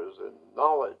builders and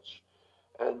knowledge,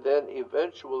 and then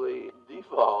eventually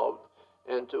devolved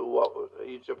into what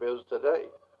Egypt is today.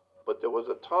 But there was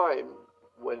a time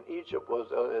when Egypt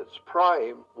was in its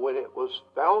prime when it was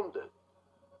founded.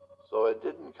 So it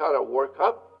didn't kind of work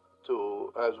up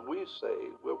to, as we say,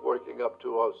 we're working up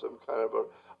to some kind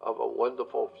of a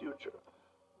wonderful future.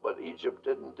 But Egypt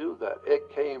didn't do that. It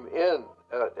came in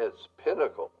at its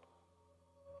pinnacle.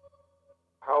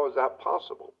 How is that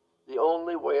possible? The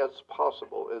only way it's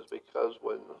possible is because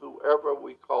when whoever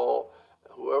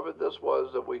this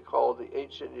was that we call the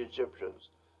ancient Egyptians,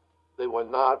 they were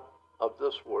not of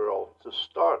this world to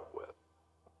start with.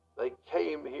 They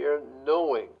came here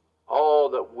knowing all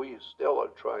that we still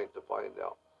are trying to find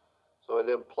out. So it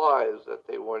implies that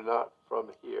they were not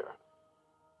from here.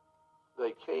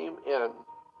 They came in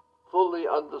fully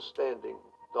understanding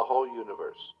the whole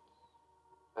universe.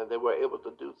 And they were able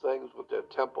to do things with their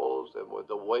temples and with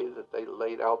the way that they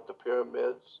laid out the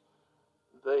pyramids.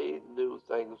 They knew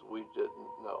things we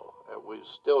didn't know, and we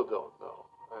still don't know.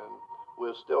 And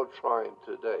we're still trying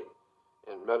today.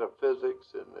 In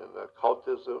metaphysics and in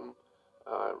occultism,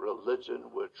 religion,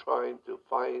 we're trying to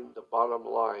find the bottom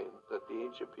line that the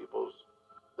ancient peoples,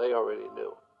 they already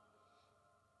knew.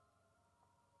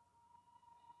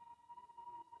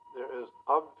 There is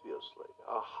obviously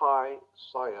a high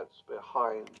science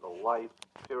behind the life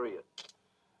period.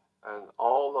 And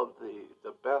all of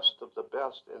the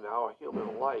best in our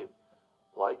human life,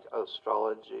 like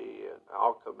astrology and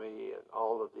alchemy and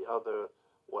all of the other,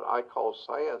 what I call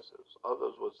sciences.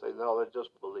 Others would say, no, they're just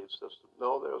belief systems.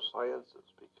 No, they're sciences,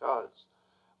 because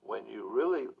when you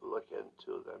really look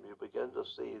into them, you begin to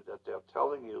see that they're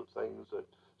telling you things that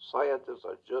scientists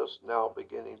are just now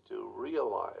beginning to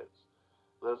realize.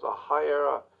 There's a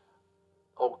higher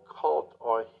occult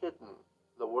or hidden.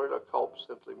 The word occult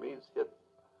simply means hidden.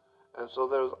 And so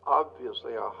there's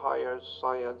obviously a higher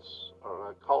science or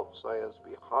an occult science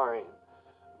behind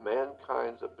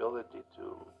mankind's ability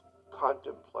to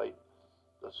contemplate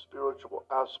the spiritual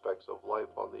aspects of life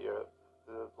on the earth.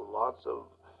 Lots of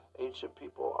ancient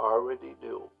people already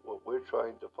knew what we're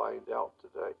trying to find out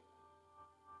today.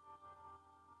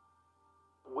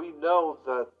 We know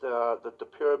that the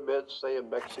pyramids, say in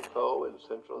Mexico and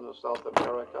Central and South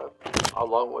America,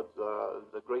 along with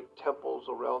the great temples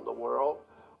around the world,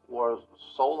 were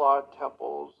solar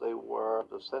temples. They were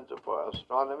the center for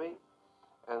astronomy.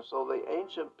 And so the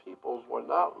ancient peoples were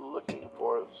not looking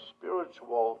for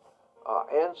spiritual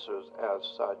answers as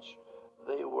such.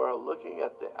 They were looking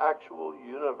at the actual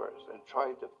universe and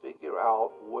trying to figure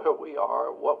out where we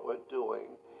are, what we're doing,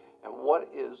 and what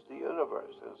is the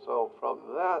universe. And so from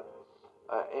that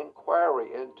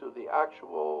inquiry into the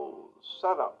actual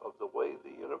setup of the way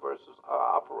the universe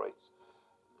operates,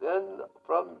 then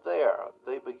from there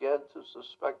they began to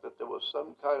suspect that there was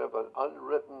some kind of an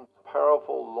unwritten,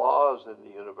 powerful laws in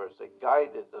the universe that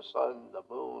guided the sun, the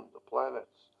moon, the planets,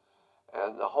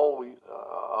 and the whole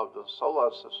of the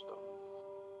solar system.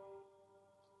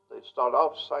 They start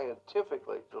off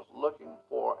scientifically just looking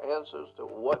for answers to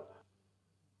what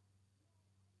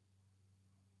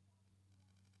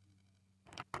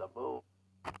the moon,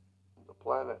 the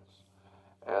planets,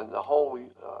 and the whole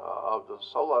of the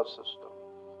solar system.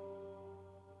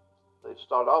 They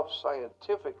start off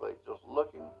scientifically just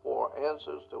looking for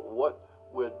answers to what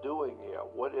we're doing here.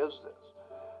 What is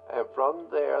this? And from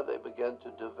there, they begin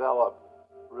to develop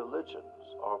religions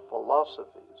or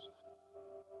philosophies,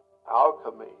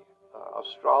 alchemy,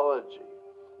 astrology,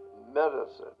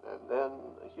 medicine, and then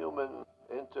human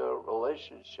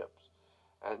interrelationships.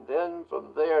 And then from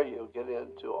there, you get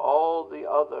into all the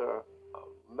other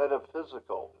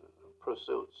metaphysical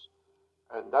pursuits.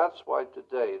 And that's why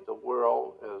today the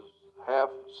world is half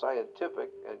scientific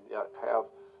and yet half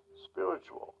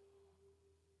spiritual.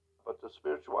 But the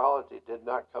spirituality did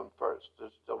not come first.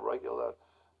 There's the regular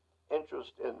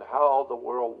interest in how the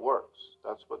world works.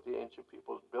 That's what the ancient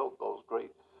peoples built those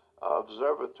great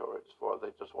observatories for. They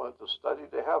just wanted to study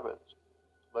the heavens.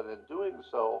 But in doing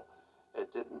so,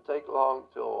 it didn't take long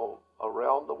till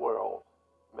around the world,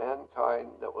 mankind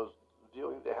that was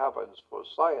viewing the heavens for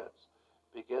science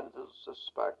began to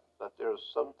suspect that there's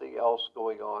something else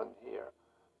going on here.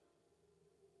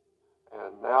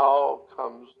 And now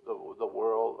comes the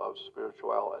world of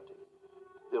spirituality.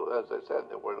 as I said,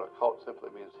 the word occult simply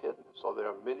means hidden. So there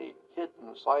are many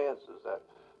hidden sciences that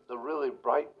the really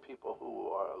bright people who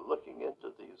are looking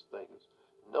into these things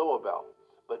know about.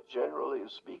 But generally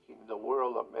speaking, the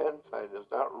world of mankind is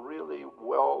not really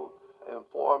well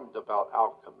informed about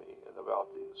alchemy and about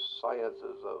these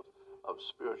sciences of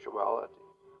spirituality.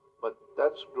 But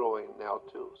that's growing now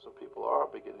too. So people are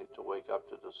beginning to wake up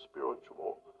to the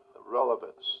spiritual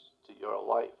relevance to your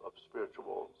life of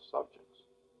spiritual subjects.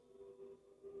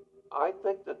 I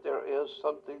think that there is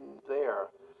something there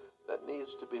that needs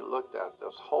to be looked at.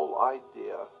 This whole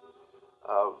idea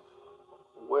of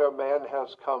where man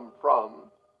has come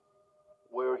from,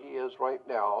 where he is right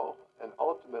now, and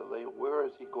ultimately where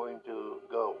is he going to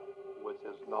go with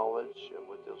his knowledge and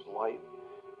with his life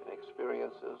and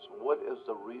experiences. What is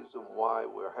the reason why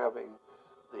we're having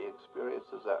the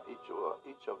experiences that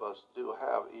each of us do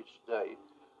have each day?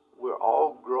 We're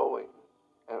all growing,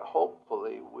 and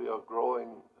hopefully we are growing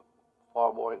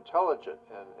far more intelligent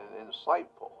and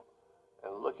insightful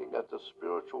and looking at the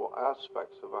spiritual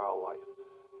aspects of our life.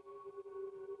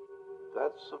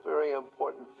 That's a very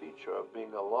important feature of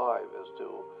being alive, is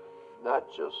to not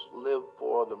just live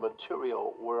for the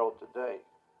material world today,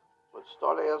 but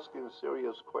start asking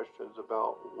serious questions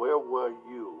about where were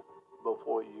you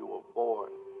before you were born?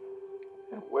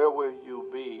 And where will you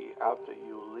be after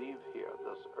you leave here,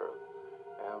 this earth?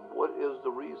 And what is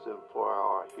the reason for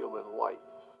our human life?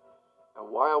 And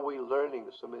why are we learning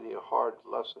so many hard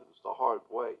lessons the hard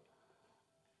way?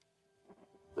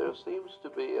 There seems to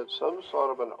be some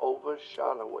sort of an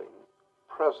overshadowing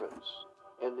presence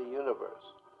in the universe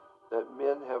that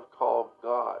men have called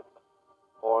God,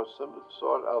 or some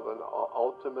sort of an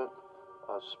ultimate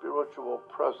spiritual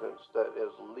presence that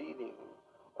is leading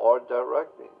or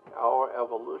directing our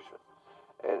evolution.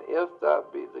 And if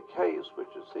that be the case,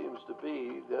 which it seems to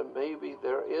be, then maybe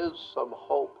there is some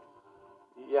hope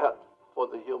yet for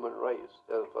the human race.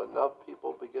 If enough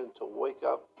people begin to wake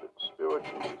up,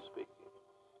 spiritually speaking,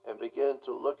 and begin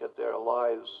to look at their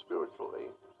lives spiritually,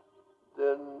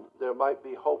 then there might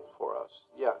be hope for us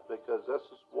yet, because this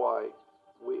is why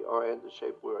we are in the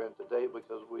shape we're in today,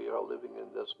 because we are living in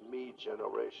this me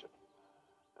generation.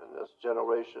 And this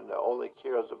generation that only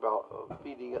cares about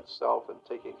feeding itself and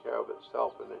taking care of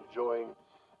itself and enjoying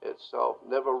itself,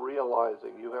 never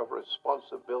realizing you have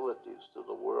responsibilities to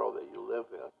the world that you live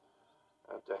in,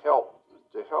 and to help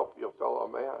your fellow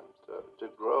man, to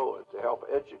grow and to help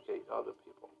educate other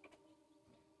people.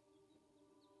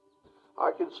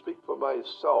 I can speak for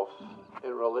myself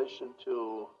in relation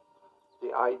to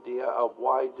the idea of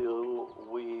why do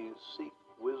we seek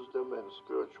wisdom and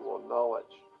spiritual knowledge.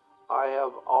 I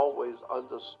have always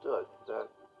understood that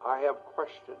I have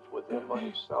questions within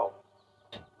myself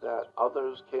that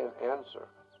others can't answer.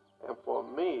 And for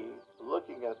me,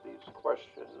 looking at these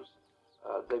questions,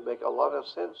 they make a lot of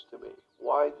sense to me.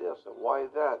 Why this and why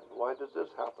that? Why does this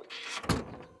happen?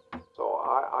 So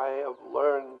I have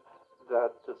learned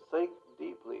that to think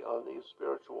deeply on these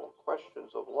spiritual questions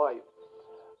of life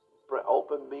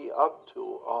opened me up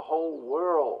to a whole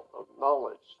world of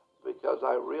knowledge, because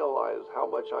I realize how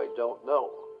much I don't know.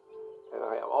 And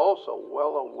I am also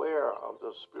well aware of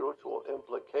the spiritual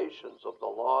implications of the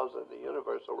laws in the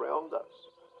universe around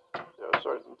us. There are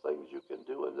certain things you can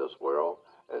do in this world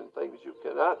and things you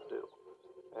cannot do.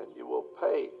 And you will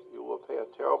pay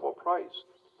a terrible price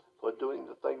for doing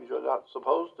the things you're not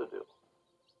supposed to do.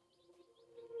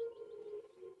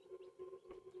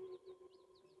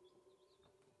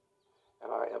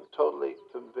 And I am totally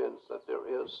convinced that there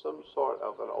is some sort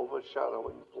of an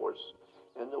overshadowing force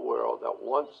in the world that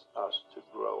wants us to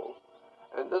grow.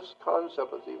 And this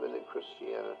concept is even in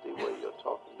Christianity, where you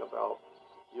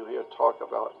hear talk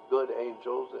about good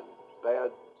angels and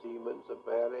bad demons and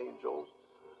bad angels,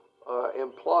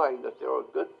 implying that there are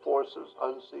good forces,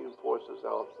 unseen forces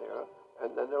out there,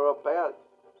 and then there are bad.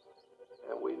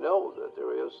 And we know that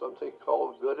there is something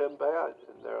called good and bad,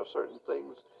 and there are certain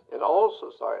things in all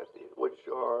society which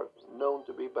are known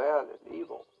to be bad and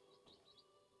evil.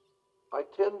 I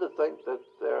tend to think that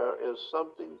there is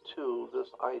something to this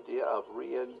idea of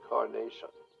reincarnation.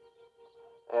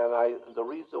 And the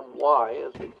reason why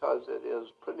is because it is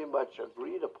pretty much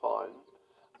agreed upon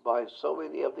by so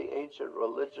many of the ancient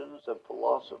religions and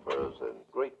philosophers and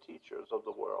great teachers of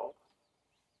the world.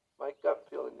 My gut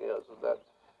feeling is that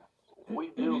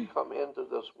we do come into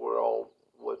this world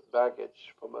with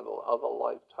baggage from other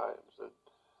lifetimes.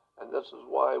 And this is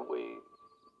why we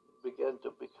begin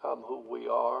to become who we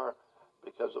are,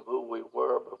 because of who we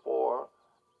were before.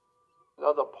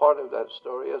 Another part of that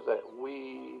story is that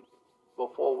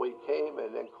before we came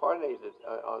and incarnated, incarnated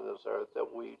on this earth,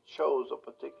 that we chose a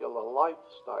particular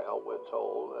lifestyle, we're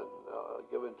told and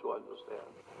given to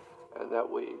understand, and that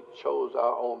we chose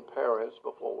our own parents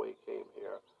before we came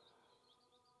here.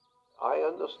 I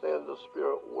understand the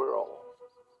spirit world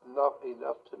enough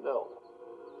to know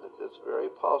that it's very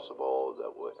possible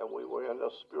that we were in a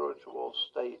spiritual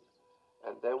state,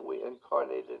 and then we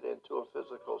incarnated into a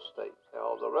physical state.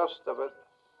 Now, the rest of it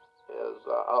is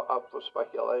up for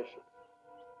speculation.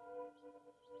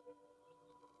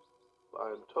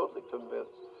 I'm totally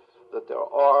convinced that there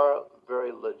are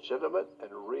very legitimate and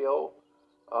real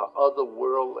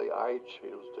otherworldly, I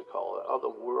choose to call it,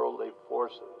 otherworldly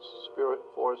forces, spirit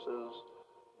forces,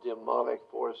 demonic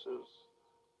forces.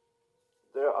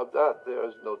 Of that there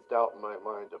is no doubt in my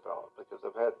mind about, because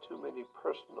I've had too many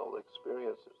personal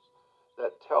experiences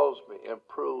that tells me and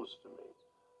proves to me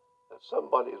that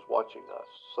somebody's watching us,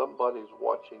 somebody's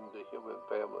watching the human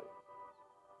family.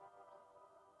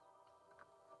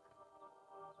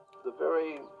 The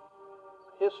very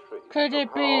history Could it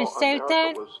of be how Satan?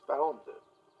 America was founded,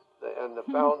 and the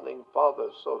founding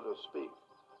fathers, so to speak,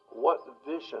 what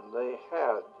vision they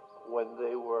had when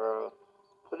they were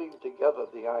putting together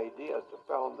the idea to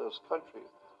found this country.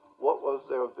 What was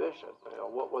their vision?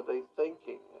 What were they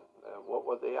thinking? And what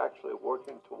were they actually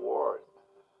working toward?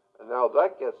 And now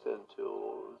that gets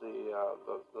into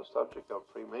the subject of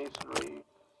Freemasonry,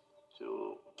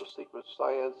 to the secret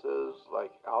sciences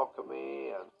like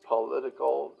alchemy and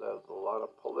political. There's a lot of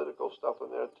political stuff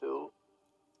in there too.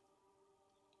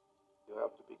 You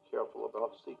have to be careful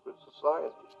about secret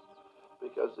societies,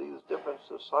 because these different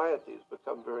societies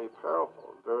become very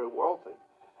powerful and very wealthy,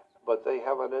 but they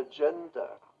have an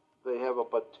agenda. They have a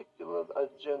particular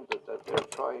agenda that they're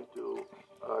trying to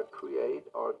create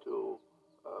or to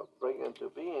bring into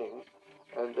being,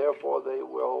 and therefore they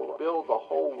will build the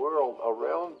whole world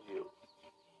around you.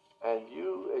 And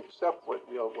you accept what,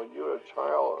 when you're a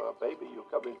child, a baby, you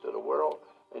come into the world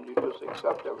and you just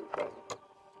accept everything.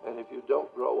 And if you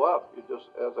don't grow up, you just,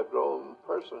 as a grown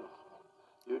person,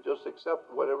 you just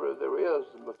accept whatever there is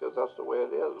because that's the way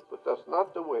it is. But that's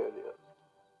not the way it is.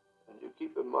 And you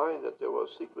keep in mind that there were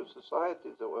secret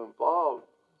societies that were involved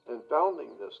in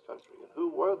founding this country. And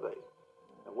who were they?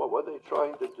 And what were they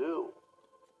trying to do?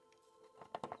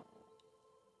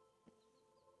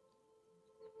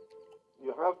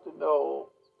 You have to know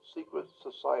secret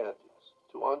societies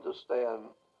to understand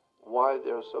why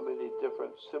there are so many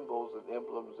different symbols and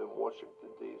emblems in Washington,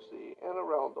 D.C. and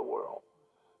around the world.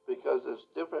 Because there's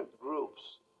different groups,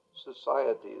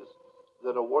 societies,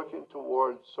 that are working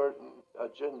towards certain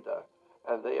agenda,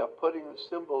 and they are putting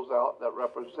symbols out that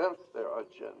represent their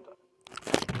agenda.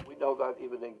 We know that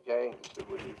even in gangs,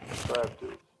 when you drive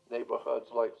to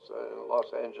neighborhoods like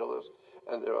Los Angeles,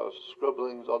 and there are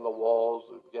scribblings on the walls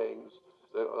of gangs,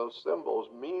 those symbols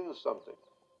mean something.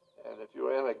 And if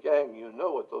you're in a gang, you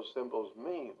know what those symbols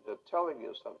mean. They're telling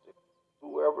you something.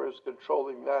 Whoever is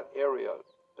controlling that area,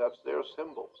 that's their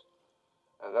symbols.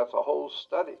 And that's a whole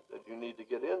study that you need to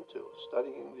get into,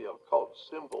 studying the occult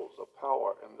symbols of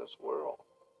power in this world.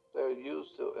 They're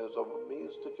used as a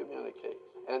means to communicate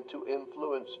and to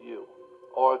influence you,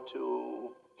 or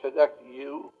to connect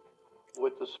you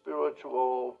with the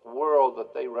spiritual world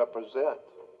that they represent.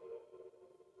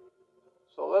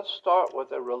 So let's start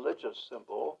with a religious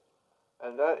symbol,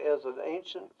 and that is an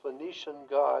ancient Phoenician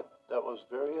god that was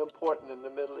very important in the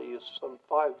Middle East some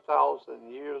 5,000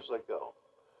 years ago.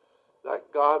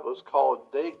 That god was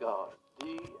called Dagon,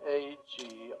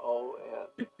 D-A-G-O-N.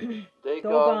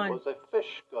 Dagon was a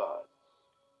fish god.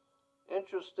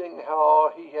 Interesting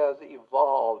how he has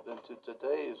evolved into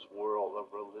today's world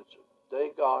of religion.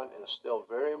 Dagon is still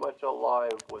very much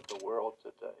alive with the world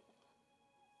today.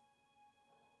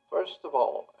 First of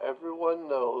all, everyone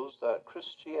knows that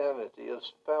Christianity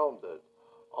is founded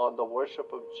on the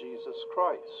worship of Jesus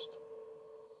Christ.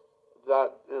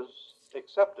 That is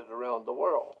accepted around the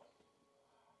world.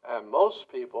 And most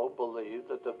people believe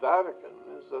that the Vatican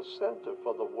is the center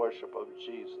for the worship of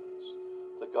Jesus,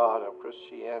 the God of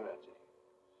Christianity.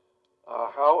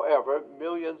 However,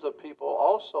 millions of people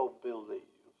also believe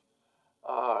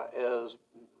is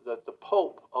that the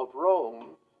Pope of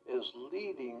Rome is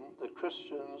leading the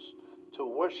Christians to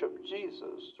worship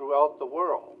Jesus throughout the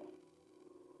world.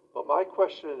 But my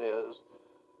question is,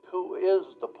 who is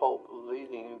the Pope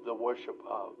leading the worship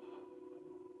of?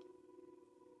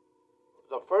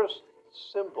 The first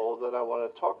symbol that I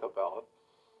want to talk about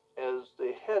is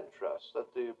the headdress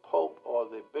that the Pope or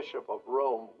the Bishop of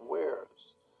Rome wears.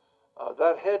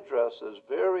 That headdress is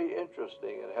very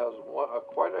interesting and has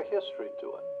quite a history to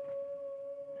it.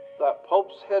 That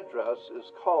Pope's headdress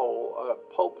is called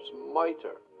Pope's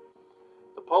mitre.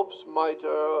 The Pope's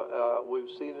mitre, we've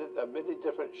seen it in many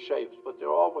different shapes, but they're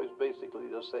always basically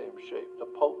the same shape. The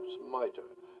Pope's mitre.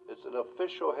 It's an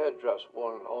official headdress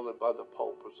worn only by the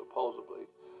Pope, or supposedly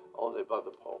only by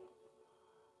the Pope.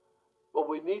 But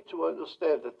we need to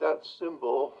understand that that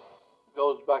symbol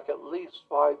goes back at least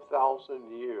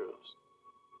 5,000 years.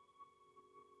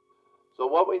 So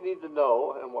what we need to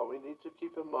know, and what we need to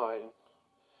keep in mind,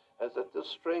 is that this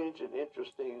strange and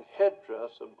interesting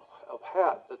headdress of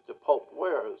hat that the Pope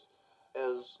wears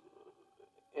is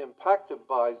impacted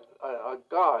by a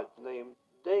god named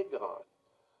Dagon.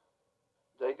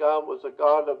 Dagon was a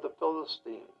god of the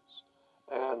Philistines,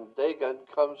 and Dagon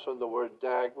comes from the word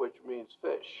dag, which means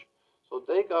fish. So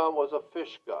Dagon was a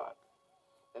fish god.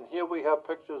 And here we have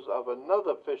pictures of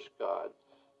another fish god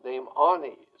named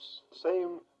Anis,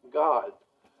 same god,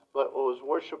 but was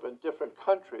worshipped in different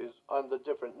countries under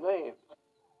different names.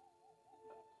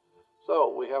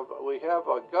 So we have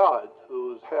a god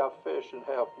who is half fish and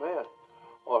half man,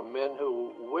 or men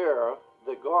who wear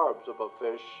the garbs of a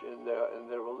fish in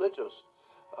their religious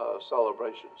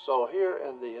celebrations. So here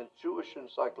in the Jewish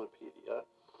Encyclopedia,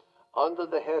 under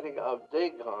the heading of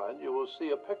Dagon, you will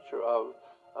see a picture of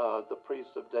the priest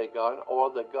of Dagon, or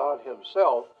the god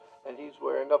himself, and he's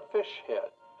wearing a fish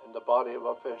head and the body of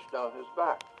a fish down his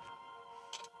back.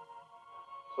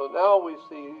 So now we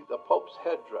see the Pope's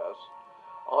headdress.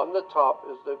 On the top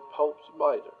is the Pope's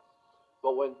mitre.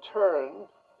 But when turned,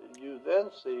 you then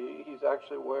see he's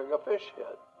actually wearing a fish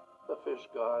head, the fish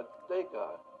god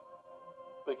Dagon,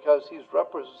 because he's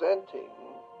representing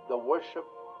the worship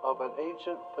of an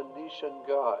ancient Phoenician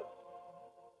god.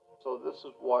 So this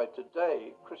is why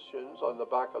today Christians on the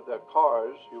back of their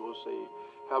cars, you will see,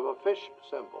 have a fish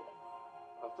symbol.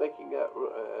 I'm thinking that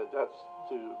that's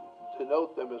to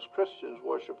denote them as Christians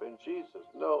worshiping Jesus.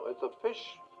 No, it's a fish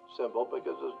symbol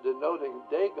because it's denoting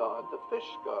Dagon, the fish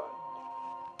god.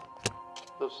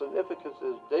 The significance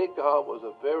is Dagon was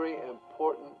a very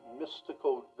important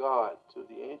mystical god to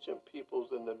the ancient peoples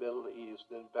in the Middle East,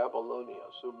 in Babylonia,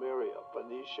 Sumeria,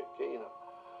 Phoenicia, Canaan.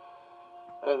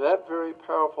 And that very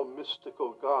powerful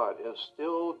mystical god is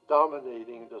still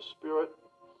dominating the spirit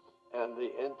and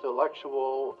the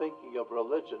intellectual thinking of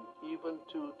religion even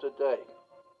to today.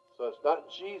 So it's not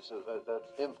Jesus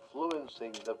that's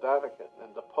influencing the Vatican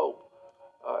and the Pope.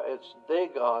 It's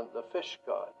Dagon, the fish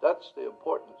god. That's the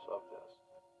importance of this.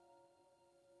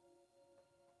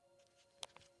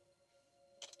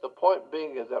 The point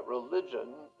being is that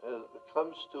religion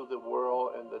comes to the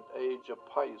world in the age of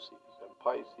Pisces. And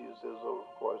Pisces is, of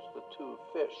course, the two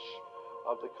fish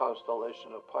of the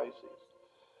constellation of Pisces.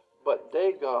 But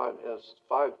Dagon is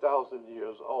 5,000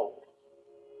 years old.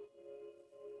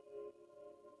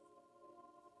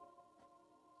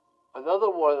 Another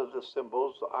one of the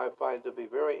symbols I find to be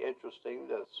very interesting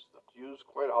that's used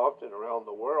quite often around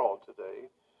the world today,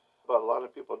 but a lot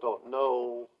of people don't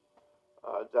know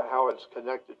how it's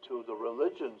connected to the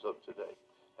religions of today,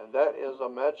 and that is a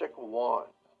magic wand.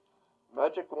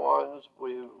 Magic wands,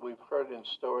 we've heard in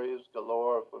stories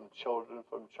galore from children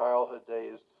from childhood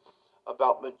days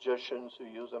about magicians who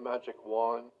use a magic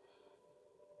wand.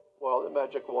 Well, the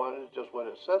magic wand is just what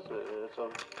it says it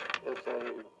is.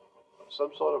 It's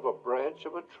some sort of a branch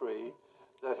of a tree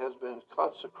that has been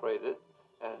consecrated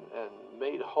and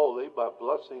made holy by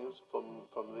blessings from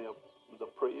the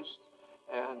priest,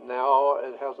 and now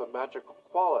it has a magical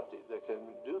quality that can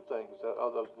do things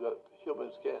that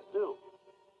humans can't do.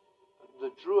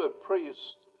 The Druid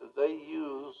priests, they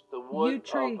used the wood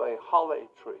of a holly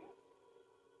tree.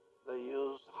 They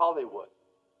used Hollywood.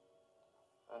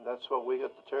 And that's where we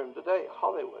get the term today,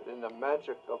 Hollywood, in the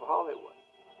magic of Hollywood.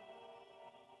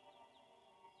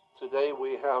 Today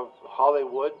we have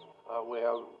Hollywood, we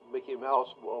have Mickey Mouse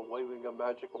waving a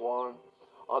magic wand.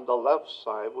 On the left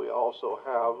side, we also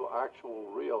have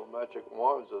actual real magic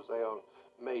wands as they are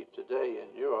made today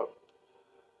in Europe.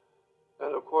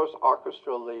 And of course,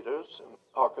 orchestra leaders and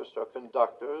orchestra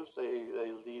conductors, they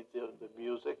lead the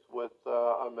music with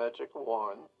a magic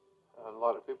wand. And a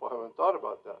lot of people haven't thought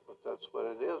about that, but that's what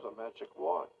it is, a magic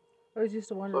wand. I was used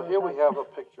to wonder. So here we have a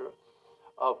picture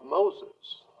of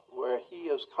Moses, where he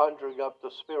is conjuring up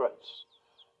the spirits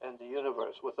and the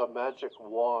universe with a magic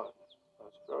wand.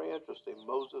 That's very interesting,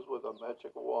 Moses with a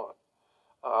magic wand.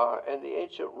 In the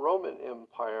ancient Roman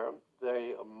Empire,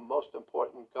 the most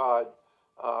important god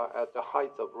at the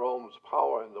height of Rome's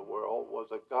power in the world was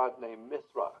a god named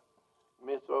Mithra.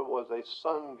 Mithra was a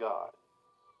sun god.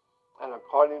 And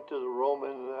according to the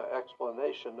Roman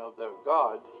explanation of their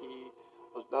god, he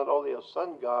was not only a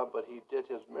sun god, but he did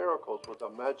his miracles with a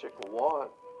magic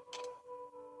wand.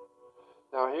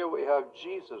 Now here we have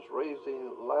Jesus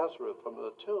raising Lazarus from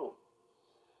the tomb.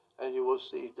 and you will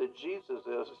see that Jesus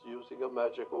is using a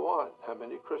magic wand. How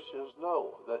many Christians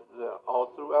know that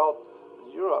all throughout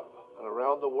Europe and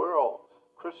around the world,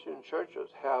 Christian churches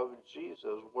have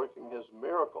Jesus working his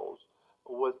miracles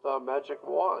with magic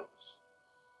wands?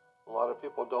 A lot of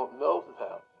people don't know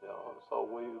that, so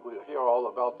we hear all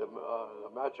about the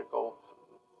magical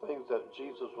things that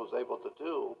Jesus was able to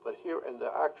do, but here in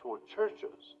the actual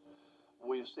churches,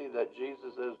 we see that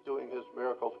Jesus is doing his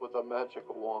miracles with a magic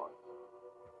wand.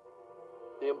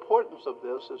 The importance of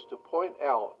this is to point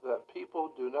out that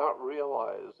people do not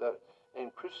realize that in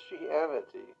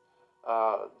Christianity,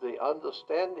 the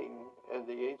understanding in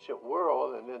the ancient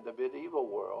world and in the medieval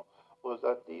world was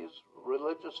that these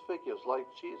religious figures like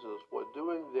Jesus were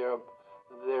doing their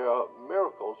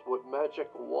miracles with magic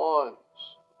wands.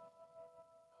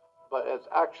 But it's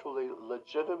actually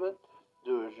legitimate,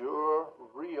 de jure,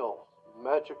 real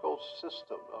magical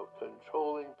system of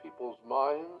controlling people's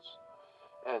minds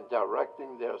and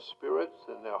directing their spirits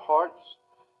and their hearts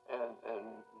and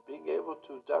being able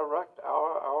to direct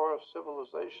our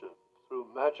civilization through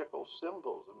magical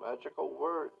symbols and magical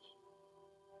words.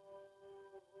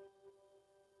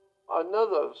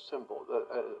 Another symbol that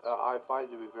I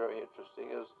find to be very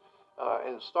interesting is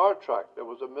in Star Trek there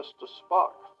was a Mr.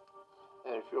 Spock.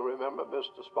 And if you remember,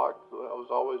 Mr. Spock was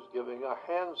always giving a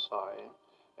hand sign,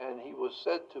 and he was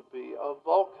said to be a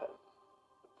Vulcan.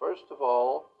 First of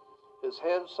all, his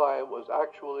hand sign was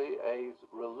actually a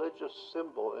religious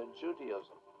symbol in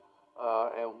Judaism,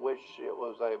 in which it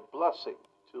was a blessing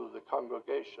to the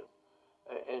congregation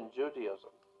in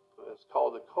Judaism. It's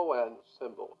called the Koan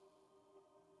symbol.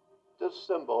 This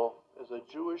symbol is a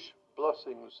Jewish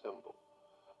blessing symbol.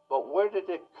 But where did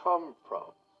it come from?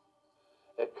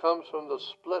 It comes from the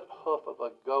split hoof of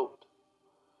a goat.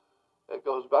 It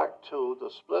goes back to the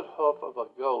split hoof of a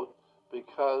goat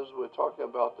because we're talking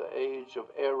about the age of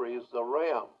Aries, the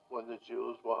ram, when the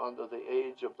Jews were under the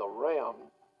age of the ram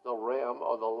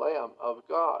or the Lamb of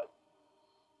God.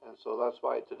 And so that's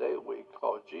why today we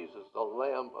call Jesus the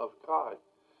Lamb of God,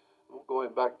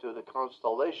 going back to the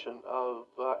constellation of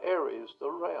Aries,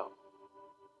 the ram.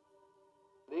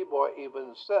 Niebuhr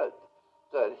even said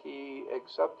that he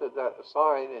accepted that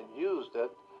sign and used it,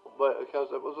 but because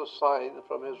it was a sign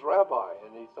from his rabbi,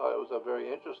 and he thought it was a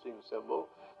very interesting symbol,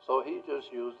 so he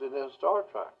just used it in Star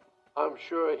Trek. I'm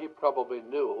sure he probably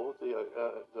knew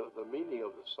the meaning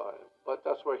of the sign, but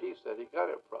that's where he said he got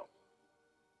it from.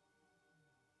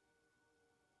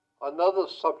 Another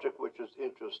subject which is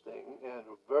interesting and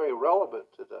very relevant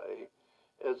today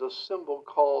is a symbol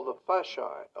called the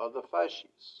fasci, or the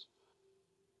fasces.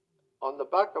 On the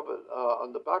back of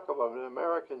an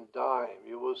American dime,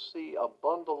 you will see a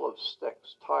bundle of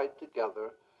sticks tied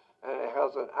together, and it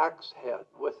has an axe head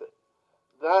with it.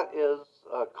 That is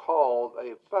called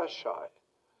a fasci,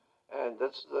 and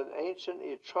that's an ancient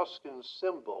Etruscan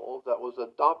symbol that was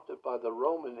adopted by the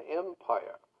Roman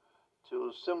Empire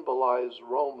to symbolize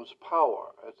Rome's power.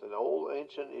 It's an old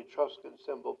ancient Etruscan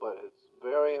symbol, but it's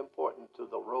very important to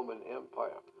the Roman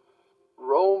Empire.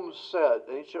 Rome said,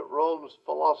 ancient Rome's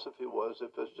philosophy was,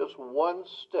 if it's just one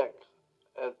stick,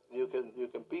 you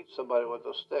can beat somebody with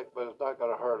a stick, but it's not going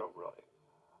to hurt them really.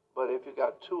 But if you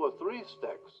got 2 or 3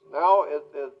 sticks, now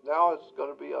it's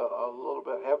going to be a little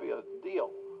bit heavier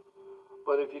deal.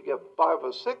 But if you get 5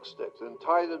 or 6 sticks and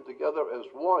tie them together as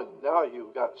one, now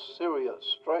you've got serious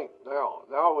strength.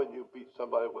 Now when you beat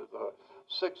somebody with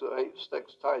 6 or 8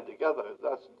 sticks tied together,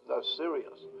 that's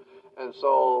serious. And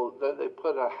so then they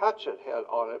put a hatchet head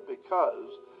on it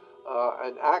because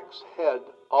an axe head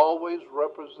always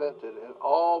represented in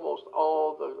almost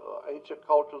all the ancient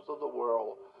cultures of the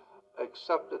world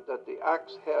accepted that the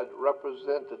axe head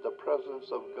represented the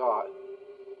presence of God.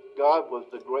 God was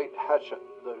the great hatchet.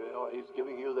 He's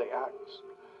giving you the axe.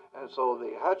 And so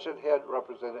the hatchet head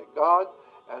represented God,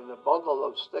 and the bundle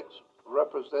of sticks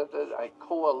represented a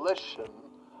coalition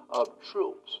of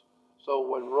troops. So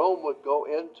when Rome would go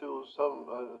into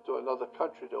to another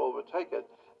country to overtake it,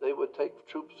 they would take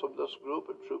troops from this group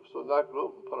and troops from that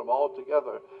group and put them all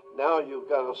together. Now you've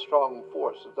got a strong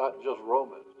force. It's not just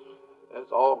Romans.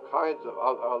 It's all kinds of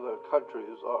other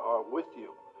countries are with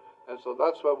you. And so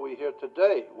that's what we hear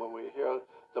today when we hear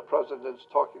the presidents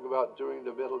talking about during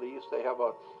the Middle East. They have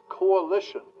a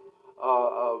coalition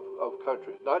of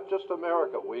countries, not just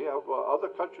America. We have other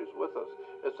countries with us.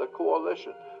 It's a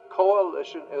coalition.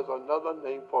 Coalition is another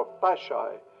name for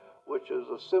fasci, which is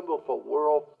a symbol for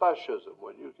world fascism,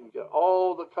 when you can get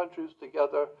all the countries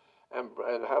together and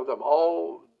have them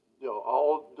all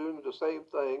doing the same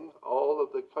thing, all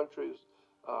of the countries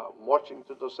marching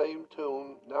to the same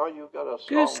tune. Now you've got a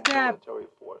strong military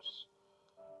force.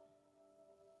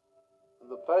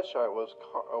 the fasci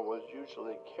was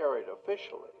usually carried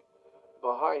officially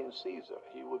behind Caesar.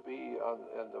 He would be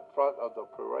in the front of the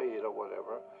parade or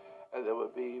whatever, and there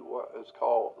would be what is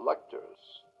called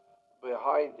lectors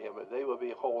behind him, and they would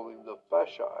be holding the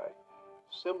fasci,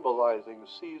 symbolizing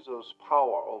Caesar's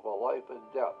power over life and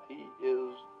death. He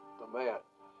is the man.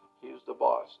 He's the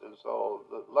boss. And so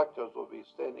the lectors would be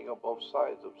standing on both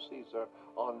sides of Caesar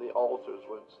on the altars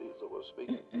when Caesar was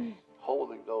speaking,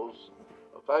 holding those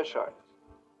fasci,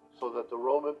 so that the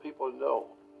Roman people know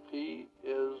he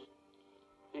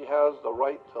has the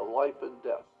right to life and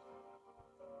death.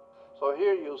 So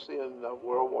here you see in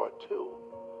World War II,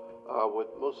 with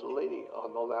Mussolini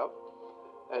on the left,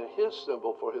 and his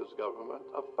symbol for his government,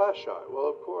 a fasci. Well,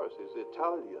 of course, he's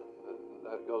Italian, and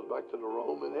that goes back to the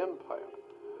Roman Empire.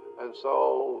 And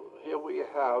so here we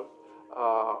have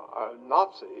a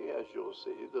Nazi, as you'll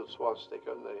see, the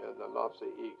swastika and the Nazi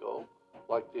eagle,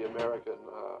 like the American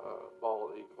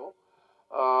bald eagle.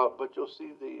 But you'll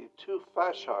see the two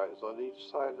fascis on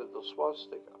each side of the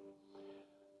swastika.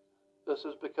 This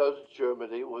is because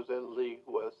Germany was in league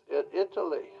with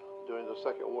Italy during the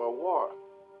Second World War.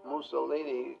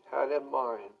 Mussolini had in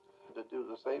mind to do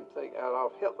the same thing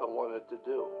Adolf Hitler wanted to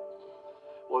do,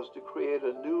 was to create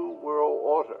a new world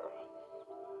order.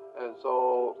 And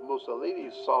so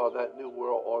Mussolini saw that new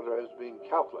world order as being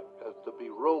Catholic, as to be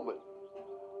Roman,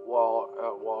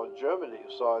 while Germany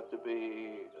saw it to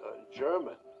be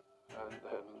German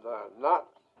and not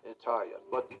Italian.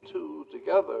 But the two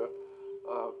together,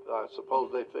 I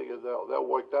suppose they figured they'll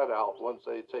work that out once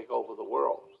they take over the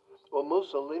world. Well,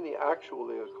 Mussolini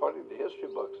actually, according to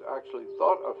history books, actually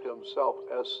thought of himself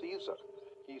as Caesar.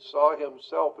 He saw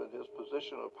himself in his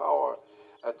position of power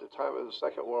at the time of the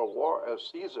Second World War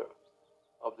as Caesar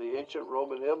of the ancient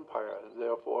Roman Empire, and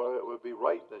therefore it would be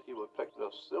right that he would pick the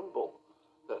symbol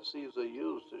that Caesar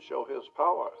used to show his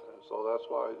power. And so that's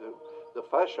why the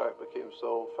fasci became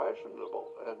so fashionable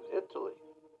in Italy.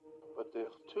 But the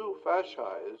two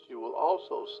fasci you will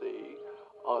also see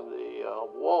on the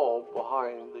wall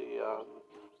behind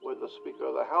where the Speaker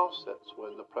of the House sits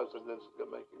when the President's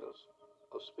making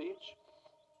a speech.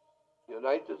 The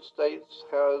United States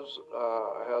has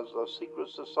secret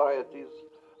societies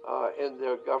in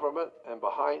their government, and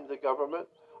behind the government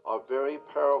are very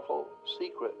powerful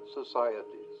secret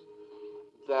societies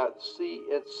that see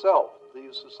itself.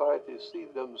 These societies see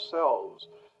themselves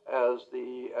as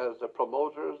the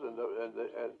promoters and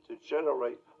to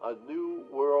generate a new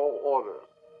world order.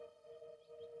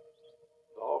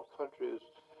 All countries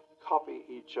copy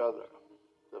each other.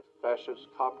 The fascists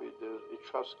copied the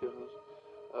Etruscans,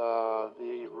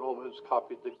 the Romans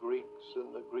copied the Greeks,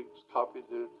 and the Greeks copied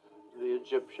the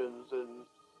Egyptians, and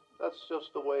that's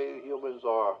just the way humans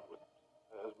are.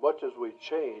 As much as we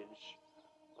change,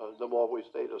 the more we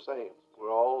stay the same.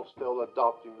 We're all still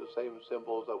adopting the same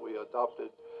symbols that we adopted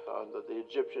under the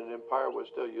Egyptian Empire. We're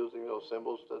still using those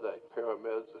symbols today,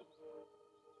 pyramids.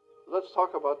 Let's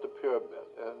talk about the pyramid.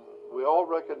 And we all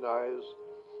recognize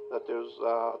that there's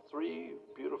three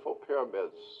beautiful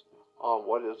pyramids on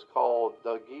what is called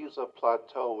the Giza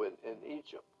Plateau in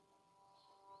Egypt.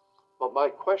 But my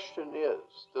question is,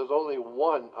 there's only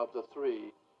one of the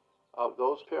three of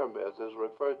those pyramids is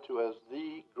referred to as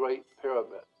the Great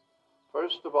Pyramid.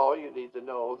 First of all, you need to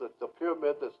know that the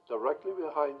pyramid that's directly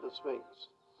behind the Sphinx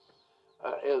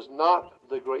is not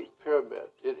the Great Pyramid.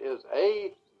 It is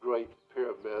a Great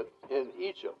Pyramid in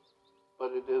Egypt,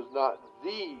 but it is not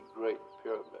the Great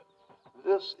Pyramid.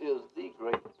 This is the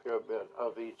Great Pyramid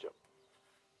of Egypt.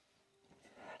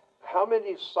 How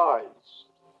many sides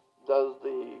does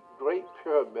the Great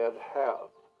Pyramid have?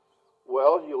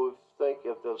 Well, you would think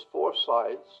if there's four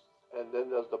sides, and then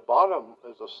there's the bottom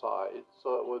is a side,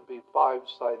 so it would be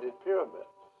five-sided pyramid.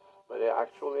 But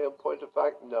actually, in point of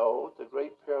fact, no. The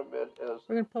Great Pyramid is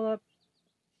We're going to pull up.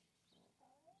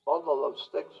 A bundle of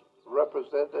sticks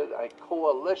represented a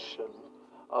coalition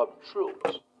of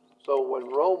troops. So when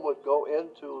Rome would go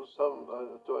into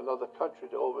to another country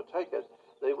to overtake it,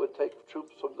 they would take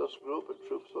troops from this group and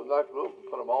troops from that group and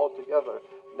put them all together.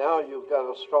 Now you've got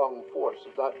a strong force.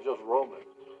 It's not just Roman.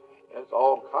 It's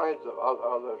all kinds of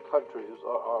other countries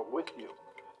are with you.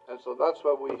 And so that's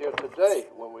what we hear today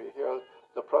when we hear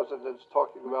the presidents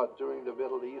talking about during the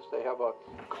Middle East. They have a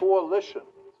coalition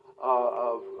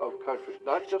of countries,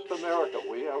 not just America.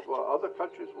 We have other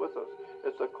countries with us.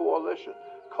 It's a coalition.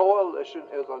 Coalition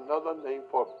is another name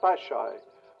for fasci,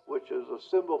 which is a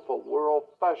symbol for world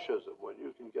fascism, when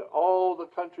you can get all the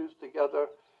countries together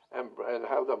and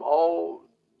have them all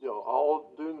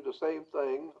doing the same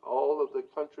thing, all of the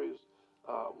countries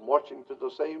marching to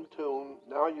the same tune.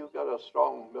 Now you've got a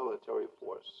strong military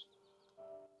force.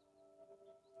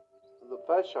 the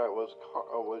fasci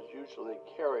was usually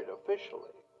carried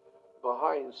officially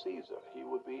behind Caesar. He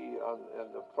would be in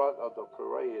the front of the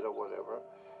parade or whatever,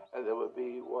 and there would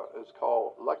be what is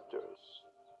called lectors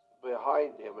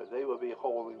behind him, and they would be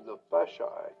holding the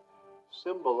fasci,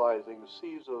 symbolizing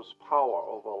Caesar's power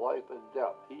over life and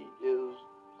death. He is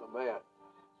the man.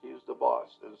 He's the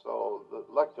boss. And so the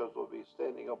lectors would be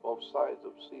standing on both sides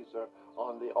of Caesar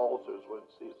on the altars when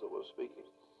Caesar was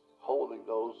speaking, holding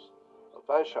those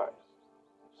fasci,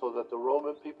 so that the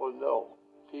Roman people know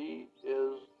he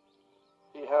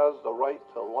has the right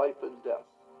to life and death.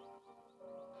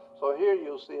 So here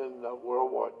you see in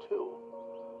World War II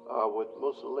with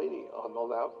Mussolini on the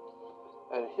left,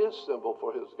 and his symbol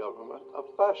for his government, a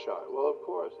fasci. Well, of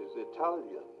course, he's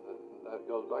Italian, and that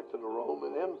goes back to the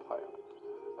Roman Empire.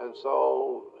 And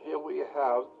so here we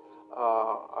have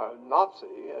a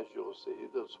Nazi, as you'll see,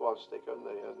 the swastika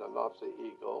and the Nazi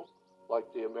eagle, like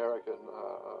the American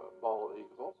bald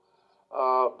eagle.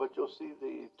 But you'll see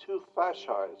the two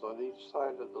fasci on each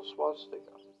side of the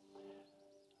swastika.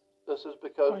 This is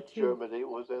because Germany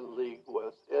was in league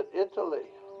with Italy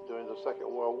during the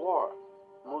Second World War.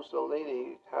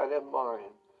 Mussolini had in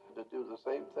mind to do the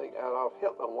same thing Adolf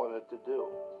Hitler wanted to do,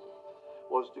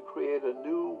 was to create a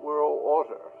new world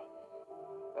order.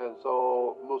 And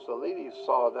so Mussolini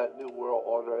saw that new world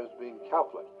order as being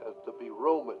Catholic, as to be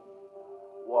Roman,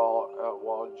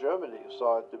 while Germany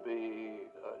saw it to be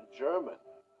German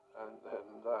and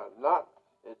not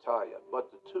Italian.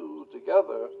 But the two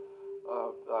together,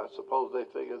 I suppose they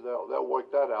figured they'll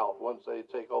work that out once they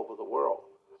take over the world.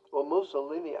 Well,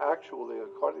 Mussolini actually,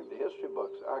 according to history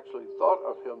books, actually thought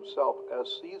of himself as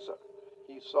Caesar.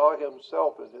 He saw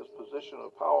himself in his position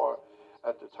of power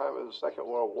at the time of the Second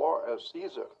World War as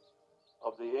Caesar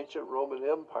of the ancient Roman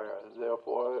Empire, and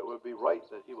therefore it would be right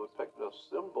that he would pick the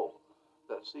symbol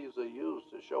that Caesar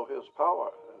used to show his power.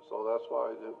 And so that's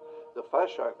why the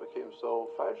fasci became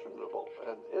so fashionable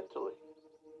in Italy.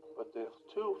 But the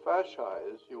two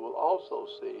fasci you will also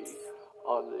see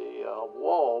on the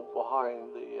wall behind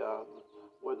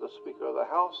where the Speaker of the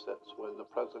House sits when the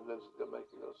President's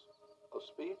making a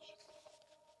speech.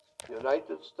 The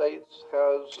United States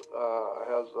has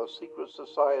secret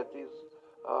societies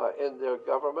in their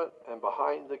government, and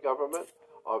behind the government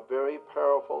are very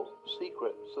powerful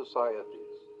secret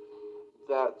societies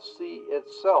that see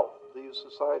itself. These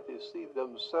societies see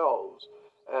themselves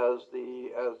as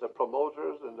the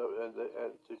promoters and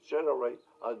to generate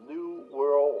a new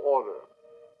world order.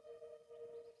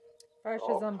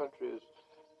 Fascism. All countries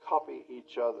copy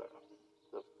each other.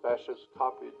 The fascists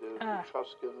copied the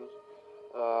Etruscans.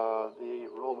 The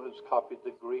Romans copied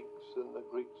the Greeks, and the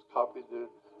Greeks copied the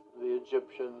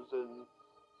Egyptians, and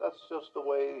that's just the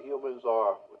way humans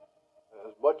are.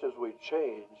 As much as we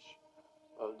change,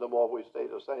 the more we stay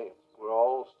the same. We're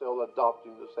all still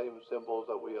adopting the same symbols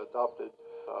that we adopted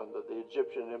under the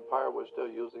Egyptian Empire. We're still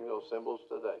using those symbols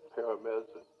today, pyramids.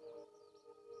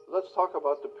 Let's talk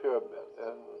about the pyramid.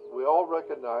 And we all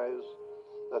recognize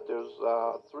that there's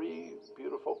three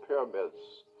beautiful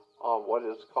pyramids on what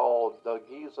is called the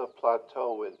Giza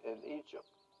Plateau in Egypt.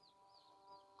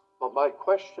 But my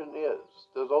question is,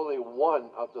 there's only one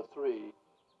of the three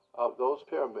of those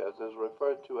pyramids is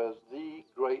referred to as the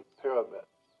Great Pyramid.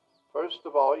 First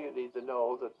of all, you need to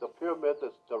know that the pyramid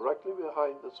that's directly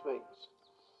behind the Sphinx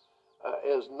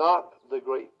is not the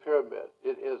Great Pyramid.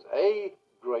 It is a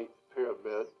Great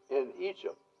Pyramid in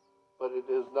Egypt, but it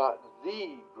is not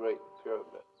the Great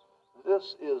Pyramid.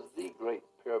 This is the Great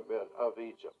Pyramid of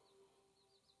Egypt.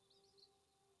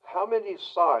 How many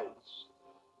sides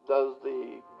does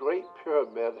the Great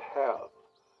Pyramid have?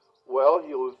 Well,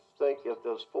 you would think if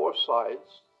there's four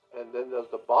sides, and then there's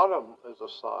the bottom is a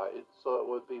side, so it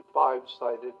would be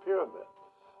five-sided pyramid.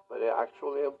 But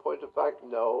actually, in point of fact,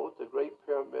 no, the Great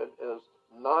Pyramid is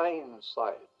 9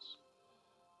 sides.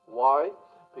 Why?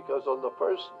 Because on the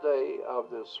first day of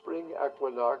the spring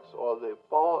equinox or the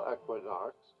fall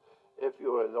equinox, if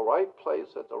you're in the right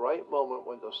place at the right moment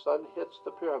when the sun hits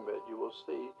the pyramid, you will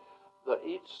see that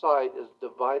each side is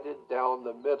divided down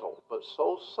the middle, but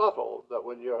so subtle that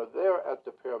when you're there at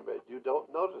the pyramid, you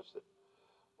don't notice it.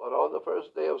 But on the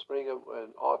first day of spring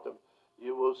and autumn,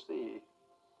 you will see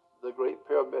the Great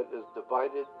Pyramid is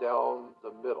divided down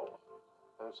the middle.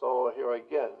 And so here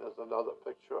again is another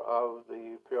picture of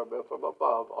the pyramid from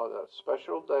above on that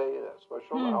special day, that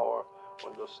special hour,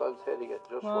 when the sun's hitting it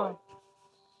just right.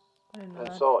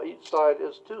 And so each side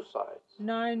is 2 sides.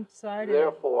 9-sided.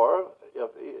 Therefore,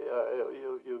 if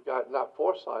you got not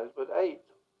 4 sides, but 8,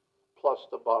 plus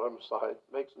the bottom side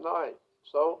makes 9.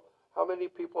 So how many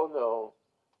people know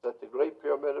that the Great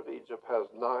Pyramid of Egypt has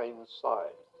 9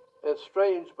 sides? It's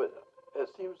strange, but it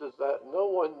seems as that no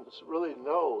one really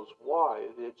knows why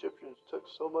the Egyptians took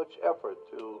so much effort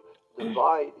to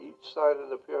divide each side of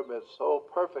the pyramid so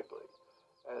perfectly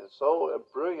and so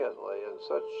brilliantly and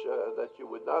such that you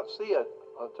would not see it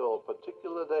until a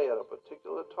particular day at a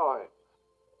particular time.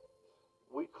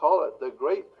 We call it the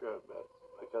Great Pyramid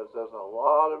because there's a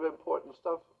lot of important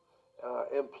stuff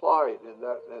implied in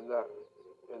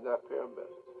that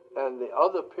pyramid. And the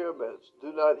other pyramids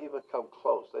do not even come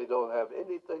close. They don't have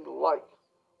anything like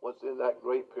what's in that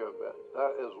Great Pyramid.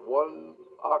 That is one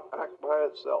act by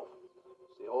itself.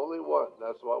 It's the only one.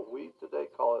 That's why we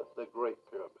today call it the Great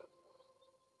Pyramid.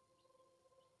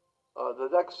 The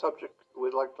next subject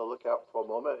we'd like to look at for a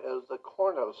moment is the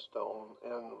cornerstone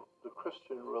in the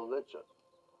Christian religion.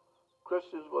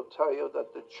 Christians will tell you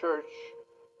that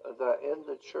that in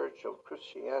the church of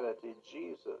Christianity,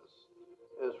 Jesus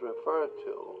is referred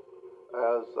to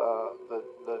as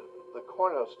the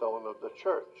cornerstone of the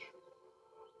church.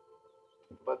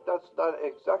 But that's not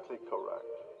exactly correct.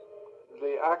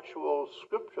 The actual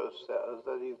scripture says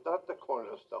that he's not the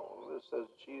cornerstone. It says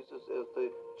Jesus is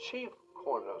the chief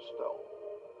cornerstone.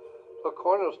 A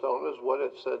cornerstone is what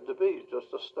it's said to be,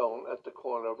 just a stone at the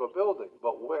corner of a building.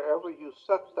 But wherever you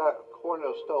set that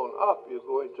cornerstone up, you're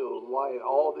going to line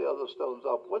all the other stones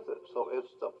up with it. So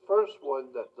it's the first one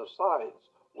that decides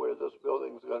where this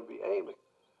building is going to be aiming.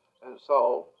 And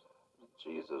so,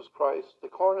 Jesus Christ, the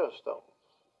cornerstone.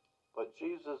 But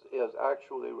Jesus is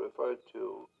actually referred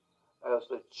to as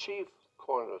the chief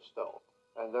cornerstone.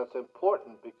 And that's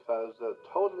important because there's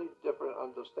a totally different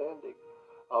understanding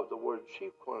of the word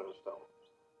chief cornerstone.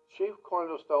 Chief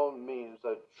cornerstone means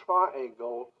a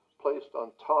triangle placed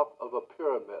on top of a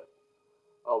pyramid.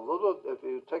 If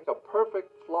you take a perfect,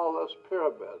 flawless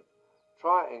pyramid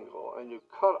triangle and you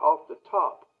cut off the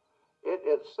top, it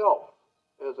itself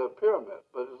is a pyramid,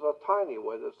 but it's a tiny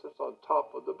one that sits on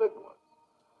top of the big one.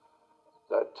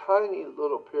 That tiny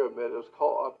little pyramid is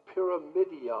called a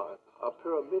pyramidion. A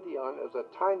pyramidion is a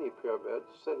tiny pyramid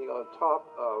sitting on top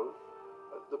of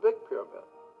the big pyramid.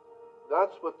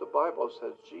 That's what the Bible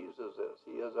says Jesus is.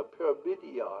 He is a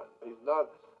pyramidion. He's not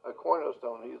a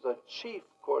cornerstone. He's a chief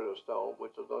cornerstone,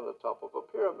 which is on the top of a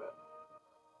pyramid.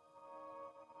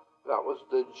 That was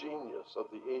the genius of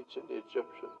the ancient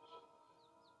Egyptians.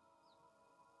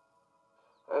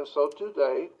 And so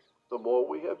today, the more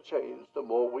we have changed, the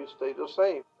more we stay the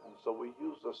same. And so we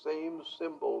use the same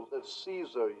symbols that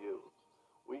Caesar used.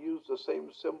 We use the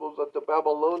same symbols that the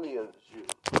Babylonians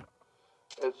used.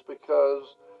 It's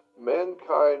because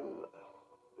mankind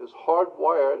is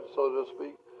hardwired, so to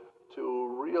speak,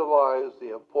 to realize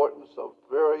the importance of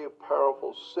very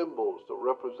powerful symbols to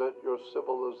represent your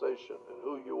civilization and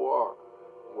who you are,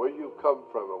 where you come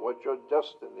from, and what your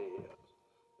destiny is.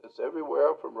 It's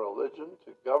everywhere from religion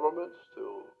to governments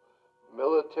to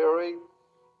military,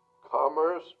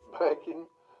 commerce, banking.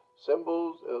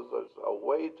 Symbols is a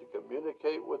way to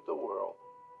communicate with the world.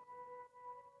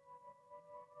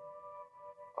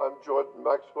 I'm Jordan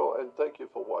Maxwell, and thank you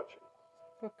for watching.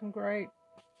 Fucking great.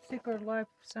 Secret Life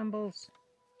Symbols.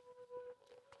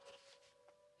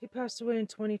 He passed away in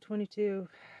 2022.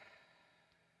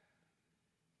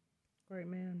 Great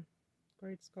man.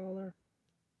 Great scholar.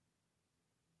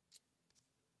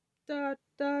 Da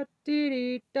da dee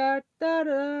dee da da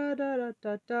da da da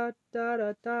da da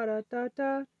da da da da da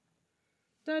da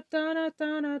da da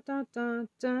da da da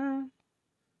da